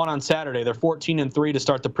 9-1 on Saturday. They're 14-3 to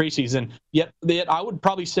start the preseason. Yet I would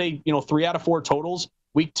probably say, 3 out of 4 totals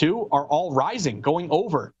week 2 are all rising, going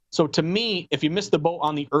over. So to me, if you missed the boat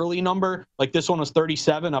on the early number, like this one was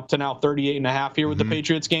 37 up to now 38.5 here with the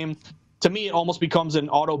Patriots game, to me, it almost becomes an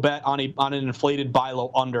auto bet on an inflated buy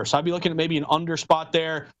low under. So I'd be looking at maybe an under spot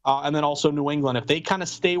there, and then also New England. If they kind of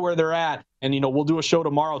stay where they're at, and, we'll do a show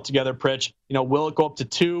tomorrow together, Pritch, will it go up to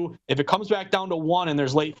 2? If it comes back down to 1 and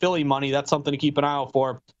there's late Philly money, that's something to keep an eye out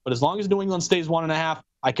for. But as long as New England stays 1.5,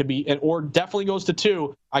 I could be, or definitely goes to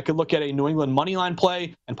 2, I could look at a New England money line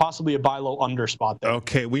play and possibly a buy low under spot there.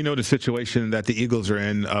 Okay, we know the situation that the Eagles are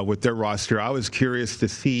in with their roster. I was curious to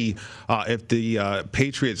see if the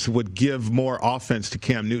Patriots would give more offense to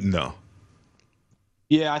Cam Newton, though.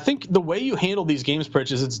 Yeah, I think the way you handle these games,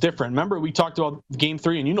 Pritch, is it's different. Remember, we talked about Game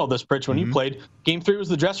 3, and you know this, Pritch, when you played. Game 3 was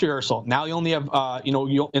the dress rehearsal. Now you only have,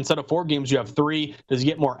 instead of 4 games, you have 3. Does he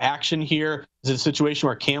get more action here? Is it a situation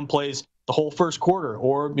where Cam plays the whole first quarter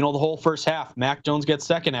or, the whole first half? Mac Jones gets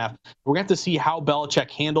second half. We're going to have to see how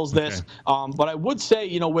Belichick handles this. Okay. But I would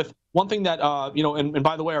say, with one thing that, and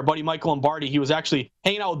by the way, our buddy Michael Lombardi, he was actually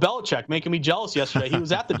hanging out with Belichick, making me jealous yesterday. He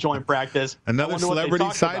was at the joint practice. Another celebrity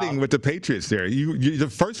sighting with the Patriots there. You the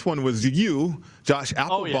first one was you, Josh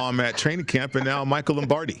Applebaum at training camp, and now Michael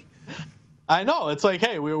Lombardi. I know. It's like,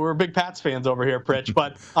 hey, we're big Pats fans over here, Pritch.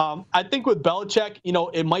 But I think with Belichick,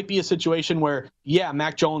 it might be a situation where, yeah,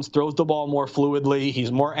 Mac Jones throws the ball more fluidly.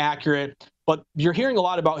 He's more accurate. But you're hearing a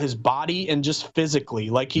lot about his body and just physically.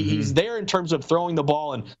 Like, he's there in terms of throwing the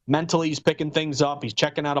ball, and mentally he's picking things up. He's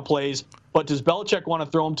checking out of plays. But does Belichick want to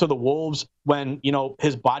throw him to the wolves when,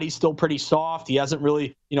 his body's still pretty soft? He hasn't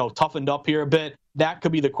really, toughened up here a bit. That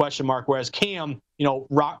could be the question mark. Whereas Cam,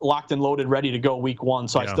 locked and loaded, ready to go week 1.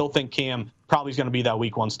 So I still think Cam probably is going to be that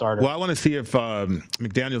week 1 starter. Well, I want to see if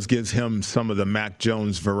McDaniels gives him some of the Mac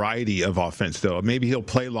Jones variety of offense, though. Maybe he'll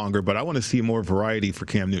play longer, but I want to see more variety for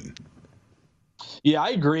Cam Newton. Yeah, I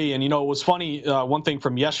agree. And, it was funny. One thing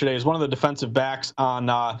from yesterday is one of the defensive backs on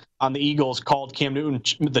the Eagles called Cam Newton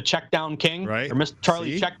the check down king, right? Or Mr.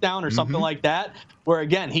 Charlie check down or something like that, where,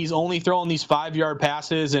 again, he's only throwing these 5-yard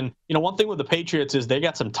passes. And, one thing with the Patriots is they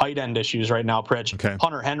got some tight end issues right now, Pritch. Okay.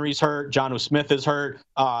 Hunter Henry's hurt. Jonnu Smith is hurt.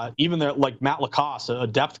 Even Matt Lacoste, a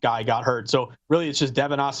depth guy, got hurt. So really it's just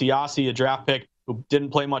Devin Asiasi, a draft pick, who didn't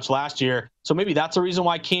play much last year. So maybe that's a reason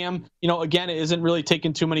why Cam, again, isn't really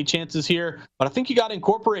taking too many chances here. But I think you got to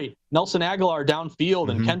incorporate Nelson Aguilar downfield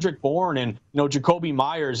and Kendrick Bourne and, Jacoby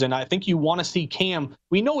Myers. And I think you want to see Cam.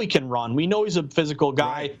 We know he can run. We know he's a physical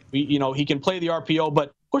guy. Right. He can play the RPO,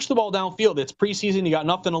 but push the ball downfield. It's preseason. You got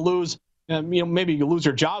nothing to lose. Maybe you lose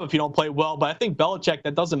your job if you don't play well, but I think Belichick,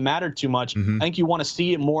 that doesn't matter too much. I think you want to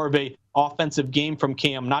see more of a offensive game from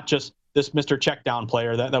Cam, not just this Mr. Checkdown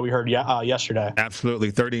player that we heard yesterday.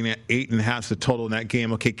 Absolutely. 38.5 is the total in that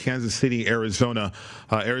game. Okay, Kansas City, Arizona.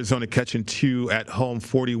 Arizona catching 2 at home.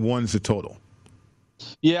 41 is the total.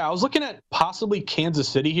 Yeah, I was looking at possibly Kansas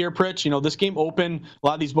City here, Pritch. This game opened, a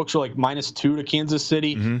lot of these books are like -2 to Kansas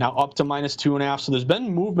City, now up to -2.5. So there's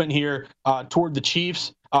been movement here toward the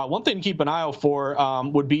Chiefs. One thing to keep an eye out for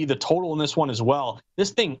would be the total in this one as well. This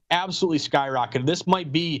thing absolutely skyrocketed. This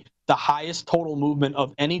might be the highest total movement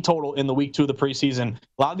of any total in the week 2 of the preseason.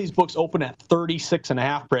 A lot of these books open at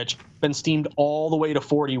 36.5, Pritch, been steamed all the way to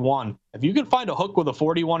 41. If you can find a hook with a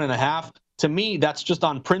 41.5, to me, that's just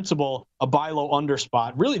on principle a buy low under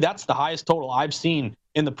spot. Really, that's the highest total I've seen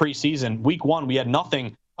in the preseason. Week 1, we had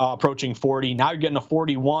nothing approaching 40. Now you're getting a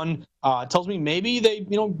 41. It tells me maybe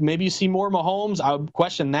maybe you see more Mahomes. I would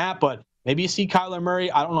question that, but maybe you see Kyler Murray.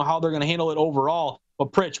 I don't know how they're going to handle it overall.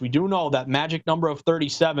 But Pritch, we do know that magic number of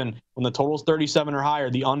 37, when the total is 37 or higher,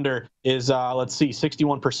 the under is,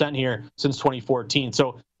 61% here since 2014.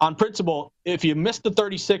 So on principle, if you missed the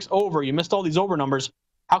 36 over, you missed all these over numbers,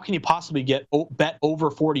 how can you possibly bet over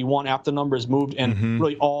 41 after the number is moved and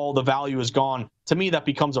really all the value is gone? To me, that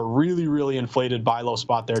becomes a really, really inflated buy low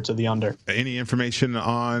spot there to the under. Any information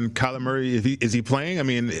on Kyler Murray? Is he playing? I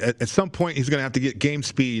mean, at some point, he's going to have to get game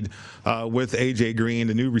speed with A.J. Green,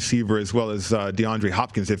 the new receiver, as well as DeAndre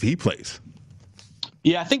Hopkins if he plays.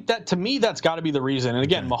 Yeah, I think that, to me, that's got to be the reason. And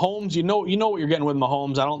again, Mahomes, you know what you're getting with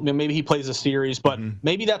Mahomes. Maybe he plays a series, but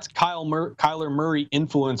maybe that's Kyler Murray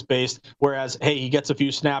influence based. Whereas, hey, he gets a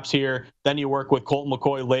few snaps here, then you work with Colt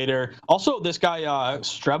McCoy later. Also, this guy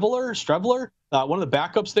Streveler, one of the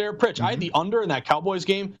backups there. Pritch, I had the under in that Cowboys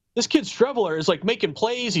game. This kid Streveler is like making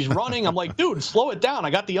plays. He's running. I'm like, dude, slow it down. I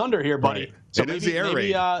got the under here, buddy. Right. So it is the air raid.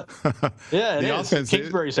 Yeah, it the is.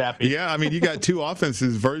 Kingsbury's happy. Yeah, I mean, you got two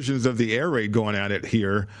offenses, versions of the air raid going at it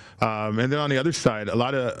here. And then on the other side, a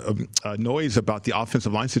lot of noise about the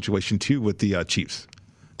offensive line situation, too, with the Chiefs.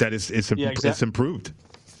 That it's improved.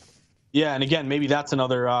 Yeah, and again, maybe that's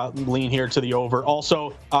another lean here to the over.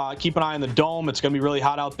 Also, keep an eye on the dome. It's going to be really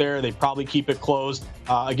hot out there. They probably keep it closed.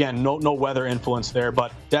 Again, no weather influence there,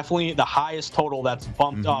 but definitely the highest total that's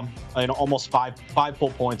bumped up, almost five full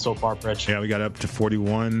points so far, Pritch. Yeah, we got up to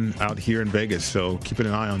 41 out here in Vegas, so keeping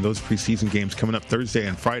an eye on those preseason games coming up Thursday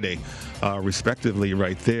and Friday, respectively,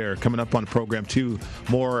 right there. Coming up on the program, too,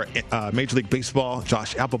 more Major League Baseball.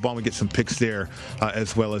 Josh Applebaum, we get some picks there,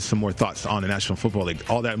 as well as some more thoughts on the National Football League.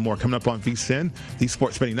 All that and more coming up on VSiN, the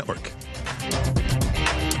Sports Betting Network.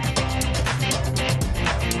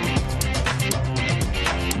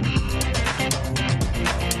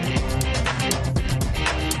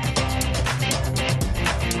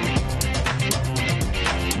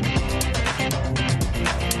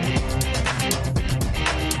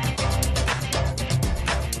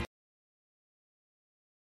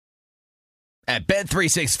 At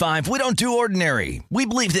Bet365, we don't do ordinary. We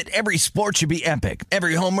believe that every sport should be epic.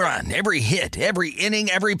 Every home run, every hit, every inning,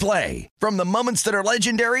 every play. From the moments that are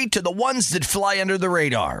legendary to the ones that fly under the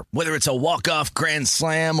radar. Whether it's a walk-off grand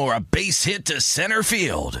slam or a base hit to center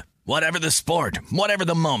field. Whatever the sport, whatever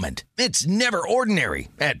the moment. It's never ordinary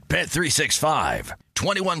at Bet365.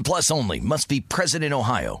 21 plus only. Must be present in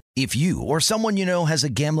Ohio. If you or someone you know has a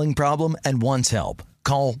gambling problem and wants help,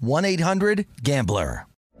 call 1-800-GAMBLER.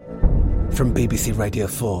 From BBC Radio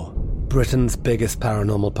 4, Britain's biggest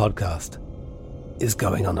paranormal podcast is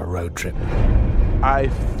going on a road trip. I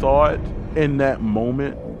thought in that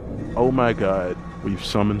moment, oh my God, we've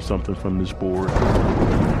summoned something from this board.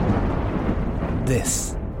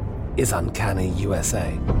 This is Uncanny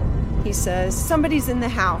USA. He says, somebody's in the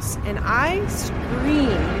house, and I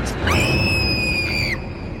screamed.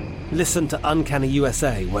 Listen to Uncanny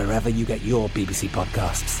USA wherever you get your BBC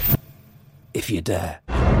podcasts, if you dare.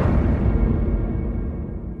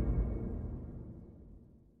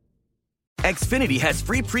 Xfinity has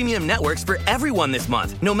free premium networks for everyone this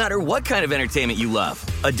month, no matter what kind of entertainment you love.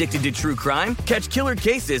 Addicted to true crime? Catch killer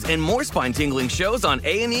cases and more spine-tingling shows on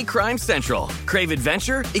A&E Crime Central. Crave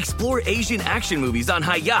adventure? Explore Asian action movies on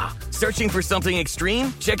Hi-YAH. Searching for something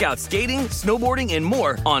extreme? Check out skating, snowboarding, and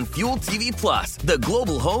more on Fuel TV Plus, the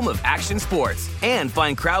global home of action sports. And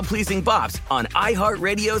find crowd-pleasing bops on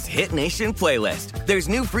iHeartRadio's Hit Nation playlist. There's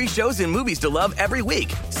new free shows and movies to love every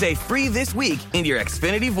week. Say free this week in your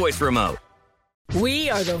Xfinity voice remote. We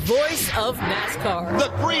are the voice of NASCAR. The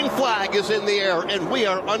green flag is in the air, and we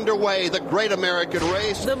are underway. The great American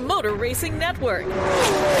race. The Motor Racing Network.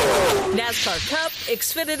 NASCAR Cup,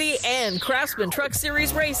 Xfinity, and Craftsman Truck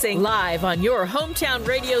Series Racing live on your hometown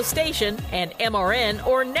radio station and MRN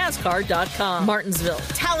or NASCAR.com. Martinsville,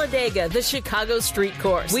 Talladega, the Chicago Street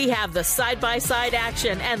Course. We have the side-by-side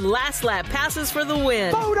action and last lap passes for the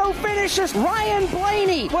win. Photo finishes. Ryan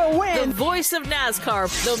Blaney will win. The voice of NASCAR,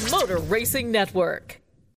 the Motor Racing Network.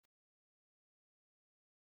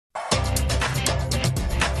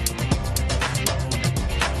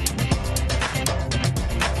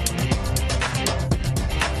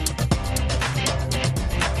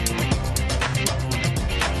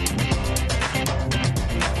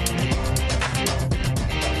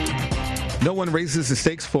 No one raises the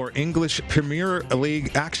stakes for English Premier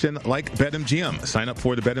League action like BetMGM. Sign up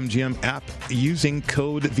for the BetMGM app using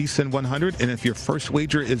code VSiN100, and if your first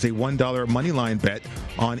wager is a $1 moneyline bet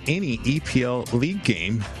on any EPL league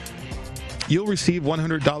game, you'll receive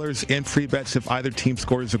 $100 in free bets if either team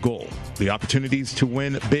scores a goal. The opportunities to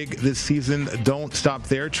win big this season don't stop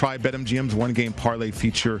there. Try BetMGM's one-game parlay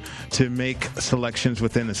feature to make selections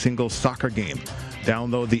within a single soccer game.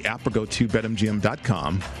 Download the app or go to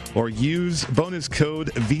BetMGM.com or use bonus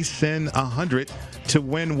code VSIN100 to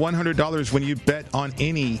win $100 when you bet on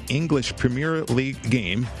any English Premier League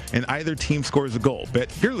game and either team scores a goal.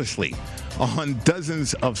 Bet fearlessly on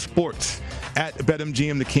dozens of sports at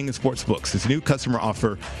BetMGM, the king of sportsbooks. It's a new customer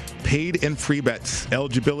offer. Paid and free bets.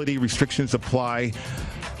 Eligibility restrictions apply.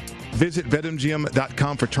 Visit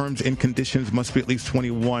BetMGM.com for terms and conditions. Must be at least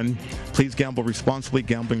 21. Please gamble responsibly.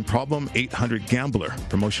 Gambling problem, 800-GAMBLER.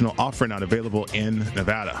 Promotional offer not available in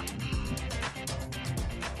Nevada.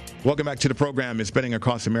 Welcome back to the program. It's Betting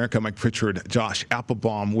Across America. Mike Pritchard, Josh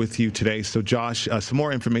Applebaum with you today. So, Josh, some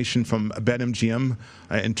more information from BetMGM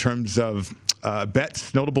in terms of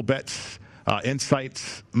bets, notable bets,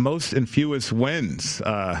 insights, most and fewest wins.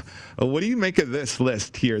 What do you make of this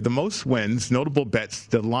list here? The most wins, notable bets,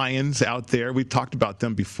 the Lions out there. We talked about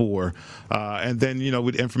them before. And then,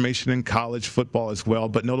 with information in college football as well.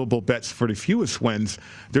 But notable bets for the fewest wins.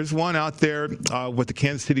 There's one out there with the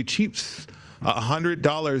Kansas City Chiefs.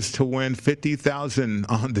 $100 to win $50,000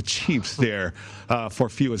 on the Chiefs there for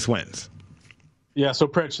fewest wins. Yeah, so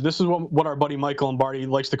Pritch, this is what our buddy Michael Lombardi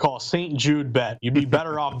likes to call a St. Jude bet. You'd be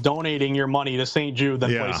better off donating your money to St. Jude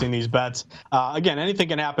than placing these bets. Again, anything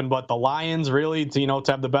can happen, but the Lions really, to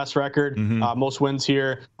have the best record, most wins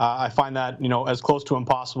here, I find that, as close to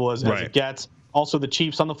impossible as it gets. Also, the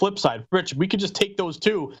Chiefs on the flip side. Rich, we could just take those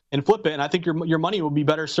two and flip it, and I think your money will be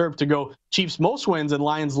better served to go Chiefs most wins and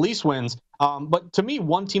Lions least wins. But to me,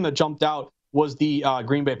 one team that jumped out was the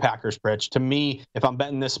Green Bay Packers, Rich. To me, if I'm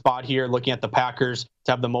betting this spot here, looking at the Packers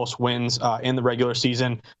to have the most wins in the regular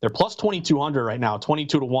season, they're plus 2,200 right now,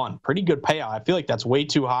 22-1. Pretty good payout. I feel like that's way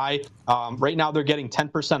too high. Right now, they're getting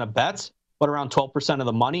 10% of bets, but around 12% of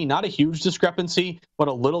the money. Not a huge discrepancy, but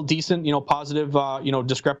a little decent, positive,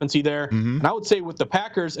 discrepancy there. And I would say with the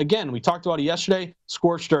Packers, again, we talked about it yesterday,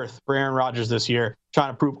 scorched earth for Aaron Rodgers this year,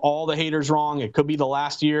 trying to prove all the haters wrong. It could be the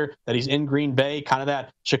last year that he's in Green Bay, kind of that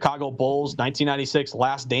Chicago Bulls 1996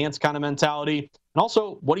 last dance kind of mentality. And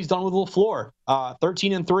also what he's done with LaFleur,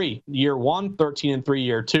 13-3 year one, 13-3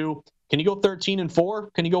 year two. Can you go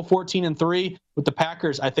 13-4? Can you go 14-3? With the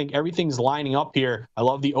Packers, I think everything's lining up here. I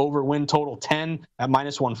love the over win total 10 at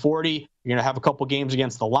minus 140. You're going to have a couple games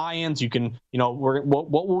against the Lions. You can,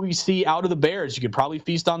 what will we see out of the Bears? You could probably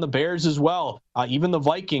feast on the Bears as well. Even the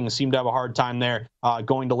Vikings seem to have a hard time there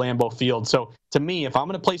going to Lambeau Field. So to me, if I'm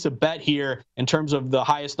going to place a bet here in terms of the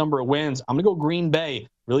highest number of wins, I'm going to go Green Bay.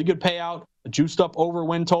 Really good payout, a juiced up over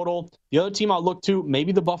win total. The other team I'll look to,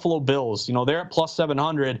 maybe the Buffalo Bills. They're at plus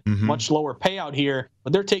 700, much lower payout here,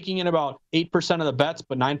 but they're taking in about 8% of the bets,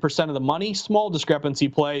 but 9% of the money. Small discrepancy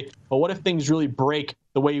play. But what if things really break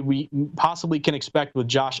the way we possibly can expect with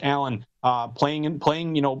Josh Allen playing,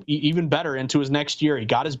 even better into his next year? He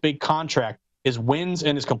got his big contract. His wins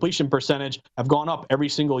and his completion percentage have gone up every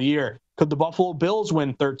single year. Could the Buffalo Bills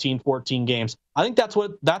win 13, 14 games? I think that's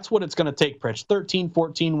what it's going to take, Pritch. 13,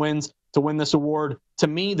 14 wins to win this award. To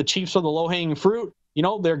me, the Chiefs are the low-hanging fruit.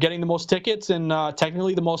 They're getting the most tickets and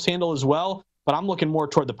technically the most handle as well. But I'm looking more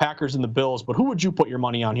toward the Packers and the Bills. But who would you put your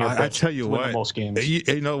money on here, Pritch, I tell you what, the most games?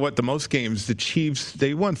 You know what? The most games, the Chiefs,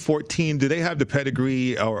 they won 14. Do they have the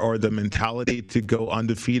pedigree or the mentality to go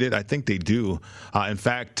undefeated? I think they do. In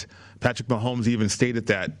fact, Patrick Mahomes even stated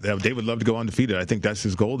that they would love to go undefeated. I think that's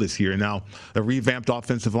his goal this year. Now, a revamped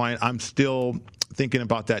offensive line, I'm still thinking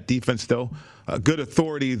about that defense, though. Good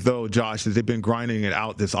authority, though, Josh, as they've been grinding it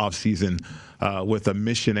out this offseason with a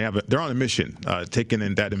mission. They're on a mission, taking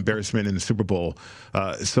in that embarrassment in the Super Bowl.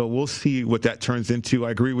 So we'll see what that turns into. I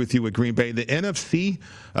agree with you with Green Bay. The NFC,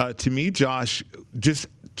 to me, Josh,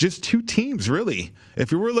 just two teams, really.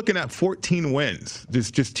 If you were looking at 14 wins, there's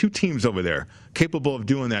just two teams over there capable of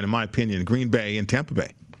doing that, in my opinion, Green Bay and Tampa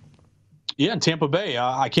Bay. Yeah, in Tampa Bay.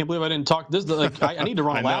 I can't believe I didn't talk. This I need to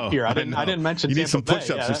run a lap here. I didn't mention. You need Tampa some Bay.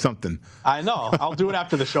 push-ups or something. I know. I'll do it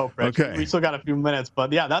after the show, Pritch. Okay. We still got a few minutes,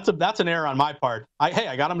 but yeah, that's an error on my part.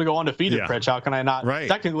 I got them to go undefeated, Pritch. How can I not? Right.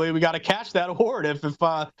 Technically, we got to cash that award if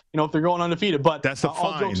they're going undefeated. But that's a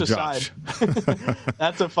fine, all jokes aside, Josh.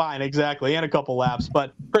 that's a fine, exactly, and a couple laps.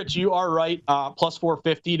 But Pritch, you are right. Plus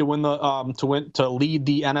 450 to win to lead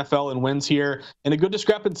the NFL in wins here, and a good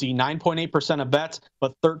discrepancy: 9.8% of bets,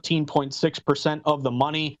 but 13.6% of the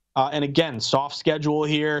money. And again, soft schedule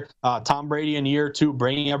here. Tom Brady in year two,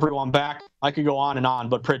 bringing everyone back. I could go on and on,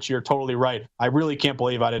 but Pritch, you're totally right. I really can't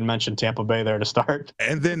believe I didn't mention Tampa Bay there to start.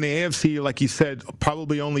 And then the AFC, like you said,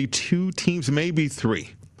 probably only two teams, maybe three,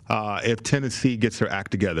 if Tennessee gets their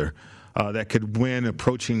act together, that could win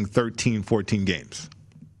approaching 13, 14 games.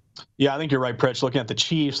 Yeah, I think you're right, Pritch. Looking at the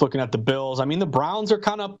Chiefs, looking at the Bills. I mean, the Browns are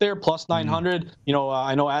kind of up there, plus 900.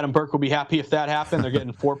 I know Adam Burke will be happy if that happened. They're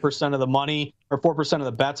getting 4% of the money. or 4% of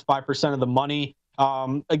the bets, 5% of the money.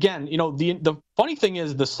 Again, the funny thing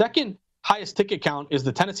is the second highest ticket count is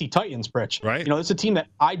the Tennessee Titans, Pritch. Right. It's a team that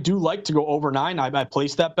I do like to go over 9. I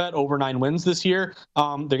placed that bet over 9 wins this year.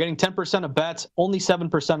 They're getting 10% of bets, only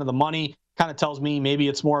 7% of the money. Kind of tells me maybe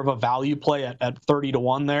it's more of a value play at 30 to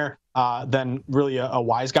 1 there than really a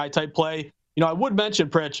wise guy type play. I would mention,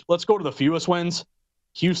 Pritch, let's go to the fewest wins.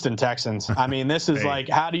 Houston Texans. I mean, this is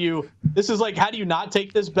how do you not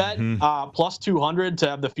take this bet? Plus 200 to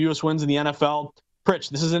have the fewest wins in the NFL. Pritch,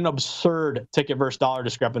 this is an absurd ticket versus dollar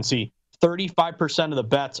discrepancy. 35% of the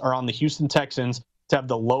bets are on the Houston Texans to have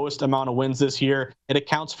the lowest amount of wins this year. It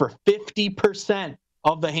accounts for 50%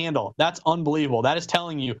 of the handle. That's unbelievable. That is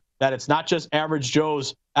telling you that it's not just average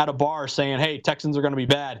Joes at a bar saying, hey, Texans are going to be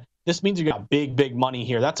bad. This means you got big money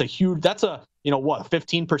here. That's a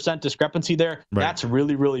 15% discrepancy there. Right. That's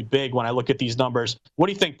really, really big when I look at these numbers. What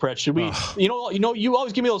do you think, Pritch? Should we, you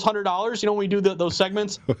always give me those $100, when we do those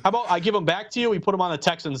segments. How about I give them back to you? We put them on the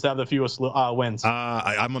Texans to have the fewest wins.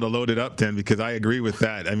 I'm going to load it up then because I agree with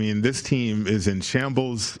that. I mean, this team is in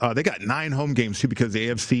shambles. They got 9 home games too because the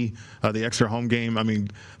AFC, the extra home game. I mean,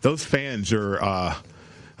 those fans are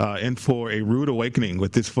in for a rude awakening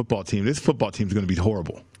with this football team. This football team is going to be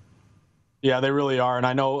horrible. Yeah, they really are. And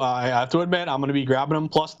I know I have to admit, I'm going to be grabbing them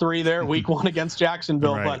 +3 there, week 1 against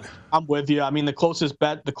Jacksonville. Right. But I'm with you. I mean, the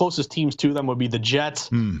closest teams to them would be the Jets,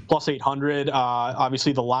 +800.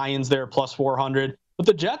 Obviously, the Lions there, +400. But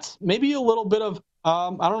the Jets, maybe a little bit of,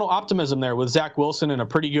 optimism there with Zach Wilson and a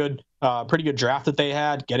pretty good draft that they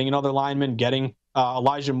had, getting another lineman, getting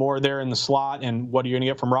Elijah Moore there in the slot, and what are you going to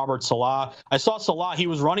get from Robert Salah? I saw Salah; he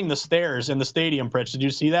was running the stairs in the stadium. Pritch, did you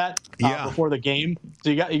see that? Before the game, so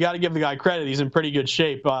you got to give the guy credit. He's in pretty good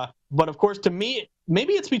shape. But of course, to me,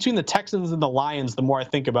 maybe it's between the Texans and the Lions. The more I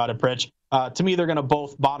think about it, Pritch, to me, they're going to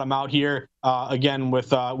both bottom out here again with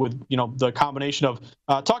the combination of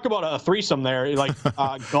talk about a threesome there, like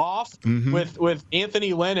Goff with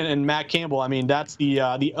Anthony Lynn and Matt Campbell. I mean, that's the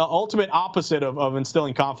ultimate opposite of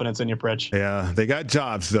instilling confidence in you, Pritch. Yeah, they got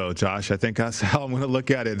jobs though, Josh. I think that's how I'm going to look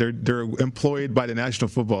at it. They're employed by the National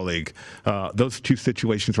Football League. Those two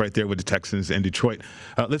situations right there with the Texans and Detroit.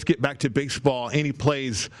 Let's get back to baseball. Any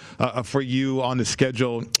plays for you on the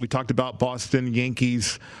schedule? We talked about Boston,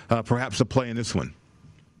 Yankees, perhaps a play in this one.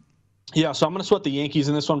 Yeah, so I'm going to sweat the Yankees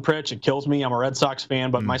in this one, Pritch. It kills me. I'm a Red Sox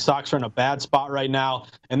fan, but my Sox are in a bad spot right now.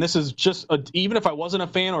 And this is just, even if I wasn't a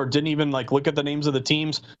fan or didn't even look at the names of the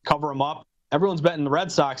teams, cover them up, everyone's betting the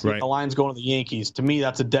Red Sox. Right. The line's going to the Yankees. To me,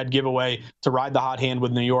 that's a dead giveaway to ride the hot hand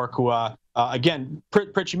with New York, who, again,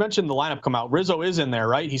 Pritch, you mentioned the lineup come out. Rizzo is in there,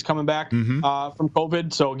 right? He's coming back from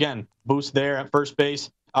COVID. So, again, boost there at first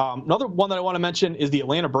base. Another one that I want to mention is the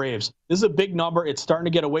Atlanta Braves. This is a big number. It's starting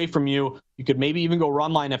to get away from you. You could maybe even go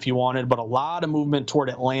run line if you wanted, but a lot of movement toward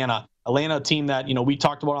Atlanta. Atlanta, a team that, we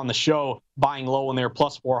talked about on the show, buying low when they were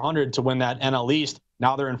 +400 to win that NL East.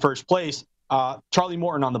 Now they're in first place. Charlie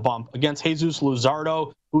Morton on the bump against Jesus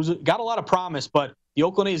Luzardo, who's got a lot of promise, but the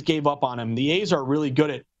Oakland A's gave up on him. The A's are really good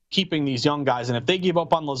at keeping these young guys, and if they give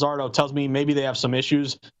up on Luzardo, it tells me maybe they have some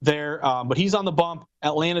issues there. But he's on the bump.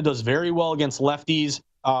 Atlanta does very well against lefties.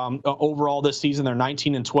 Overall this season, they're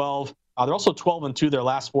 19-12. They're also 12-2 their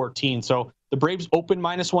last 14. So the Braves open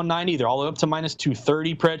 -190. They're all the way up to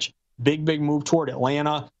 -230. Pritch, big move toward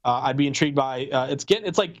Atlanta. I'd be intrigued by.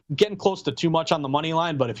 It's like getting close to too much on the money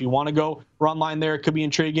line. But if you want to go run line there, it could be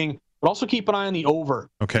intriguing. But also keep an eye on the over.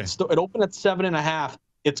 Okay. It opened at 7.5.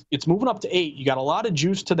 It's moving up to 8. You got a lot of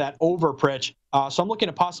juice to that over, Pritch. So I'm looking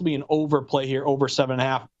at possibly an over play here, over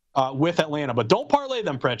 7.5. With Atlanta, but don't parlay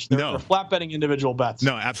them, Pritch. They're flat betting individual bets.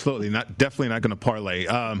 No, absolutely not. Definitely not going to parlay.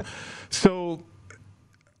 So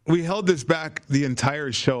we held this back the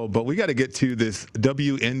entire show, but we got to get to this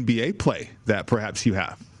WNBA play that perhaps you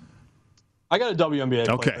have. I got a WNBA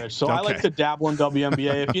play, Pritch. So I like to dabble in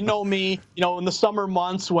WNBA. If you know me, in the summer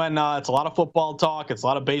months when it's a lot of football talk, it's a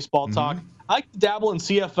lot of baseball talk, I like to dabble in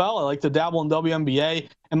CFL. I like to dabble in WNBA.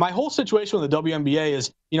 And my whole situation with the WNBA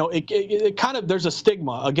is, it kind of, there's a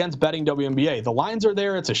stigma against betting WNBA. The lines are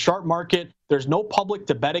there. It's a sharp market. There's no public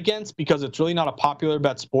to bet against because it's really not a popular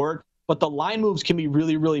bet sport. But the line moves can be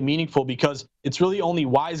really, really meaningful because it's really only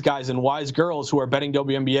wise guys and wise girls who are betting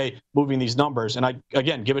WNBA moving these numbers. And I,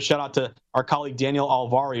 again, give a shout out to our colleague Daniel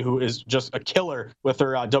Alvari, who is just a killer with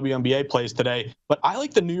her WNBA plays today. But I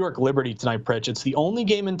like the New York Liberty tonight, Pritch. It's the only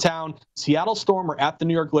game in town. Seattle Storm are at the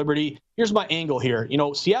New York Liberty. Here's my angle here.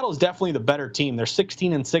 Seattle is definitely the better team. They're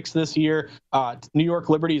 16-6 this year. New York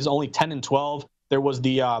Liberty is only 10-12. There was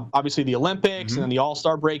the obviously the Olympics and then the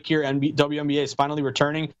All-Star break here, and WNBA is finally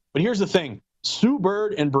returning. But here's the thing. Sue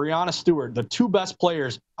Bird and Breanna Stewart, the two best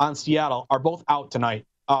players on Seattle, are both out tonight.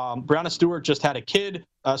 Brianna Stewart just had a kid.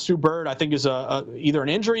 Sue Bird, I think, is either an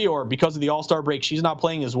injury or because of the All-Star break, she's not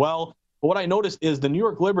playing as well. But what I noticed is the New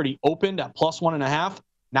York Liberty opened at +1.5.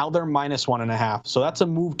 Now they're -1.5. So that's a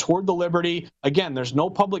move toward the Liberty. Again, there's no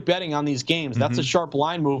public betting on these games. That's a sharp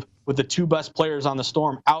line move with the two best players on the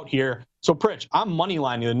Storm out here. So, Pritch, I'm money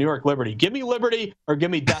lining the New York Liberty. Give me Liberty or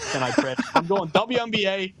give me death tonight, Pritch. I'm going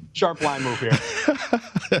WNBA, sharp line move here.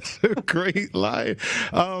 That's a great line.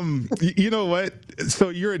 You know what? So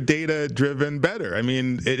you're a data-driven bettor. I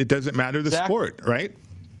mean, it doesn't matter the sport, right?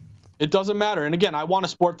 It doesn't matter. And again, I want a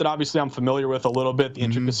sport that obviously I'm familiar with a little bit, the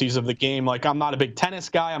intricacies of the game. Like, I'm not a big tennis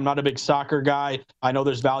guy. I'm not a big soccer guy. I know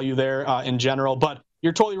there's value there in general. But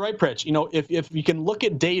you're totally right, Pritch. You know, if you can look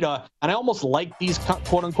at data, and I almost like these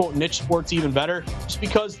quote-unquote niche sports even better, just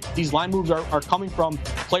because these line moves are coming from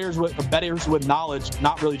players or bettors with knowledge,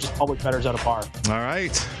 not really just public bettors at a bar. All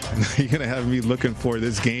right. You're going to have me looking for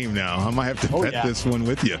this game now. I might have to bet this one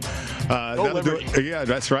with you. Yeah,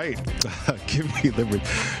 that's right. Give me Liberty.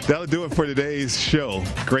 That'll do it for today's show.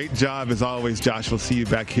 Great job as always, Josh. We'll see you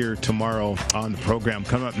back here tomorrow on the program.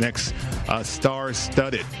 Coming up next,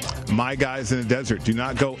 star-studded My Guys in the Desert. Do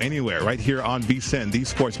not go anywhere. Right here on VSiN, the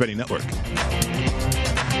Sports Betting Network.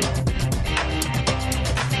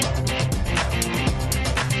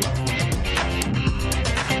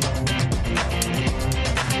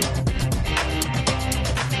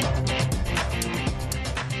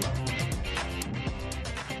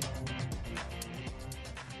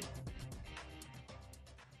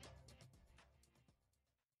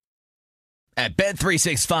 At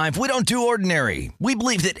Bet365, we don't do ordinary. We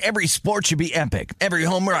believe that every sport should be epic. Every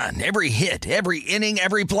home run, every hit, every inning,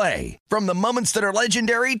 every play. From the moments that are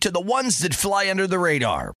legendary to the ones that fly under the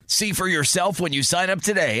radar. See for yourself when you sign up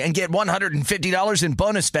today and get $150 in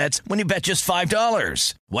bonus bets when you bet just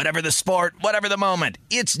 $5. Whatever the sport, whatever the moment,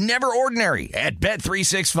 it's never ordinary at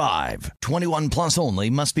Bet365. 21 plus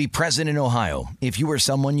only. Must be present in Ohio. If you or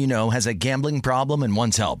someone you know has a gambling problem and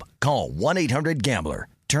wants help, call 1-800-GAMBLER.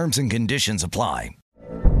 Terms and conditions apply.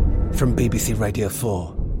 From BBC Radio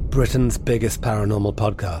 4, Britain's biggest paranormal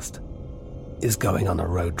podcast is going on a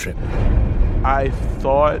road trip. I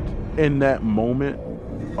thought in that moment,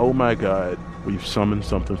 oh my God, we've summoned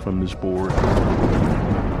something from this board.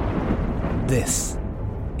 This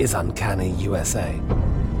is Uncanny USA.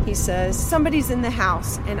 He says, somebody's in the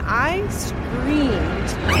house, and I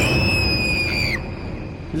screamed.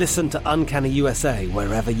 Listen to Uncanny USA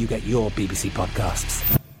wherever you get your BBC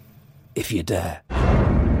podcasts, if you dare.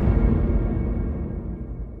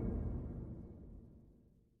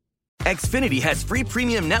 Xfinity has free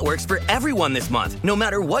premium networks for everyone this month, no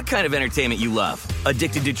matter what kind of entertainment you love.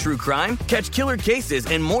 Addicted to true crime? Catch killer cases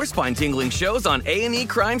and more spine-tingling shows on A&E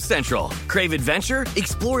Crime Central. Crave adventure?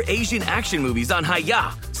 Explore Asian action movies on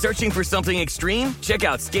Hi-YAH. Searching for something extreme? Check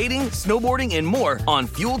out skating, snowboarding, and more on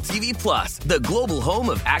Fuel TV Plus, the global home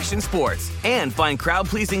of action sports. And find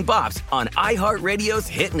crowd-pleasing bops on iHeartRadio's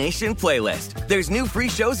Hit Nation playlist. There's new free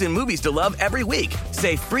shows and movies to love every week.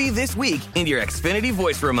 Say free this week in your Xfinity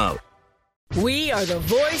voice remote. We are the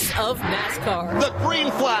voice of NASCAR. The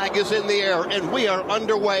green flag is in the air, and we are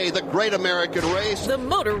underway. The great American race. The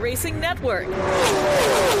Motor Racing Network.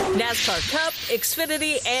 NASCAR Cup,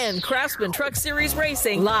 Xfinity, and Craftsman Truck Series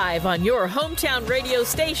Racing live on your hometown radio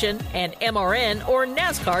station and MRN or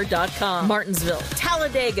NASCAR.com. Martinsville,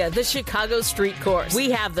 Talladega, the Chicago Street Course.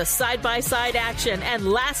 We have the side-by-side action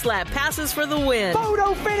and last lap passes for the win.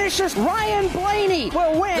 Photo finishes. Ryan Blaney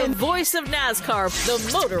will win. The voice of NASCAR,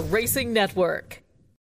 the Motor Racing Network.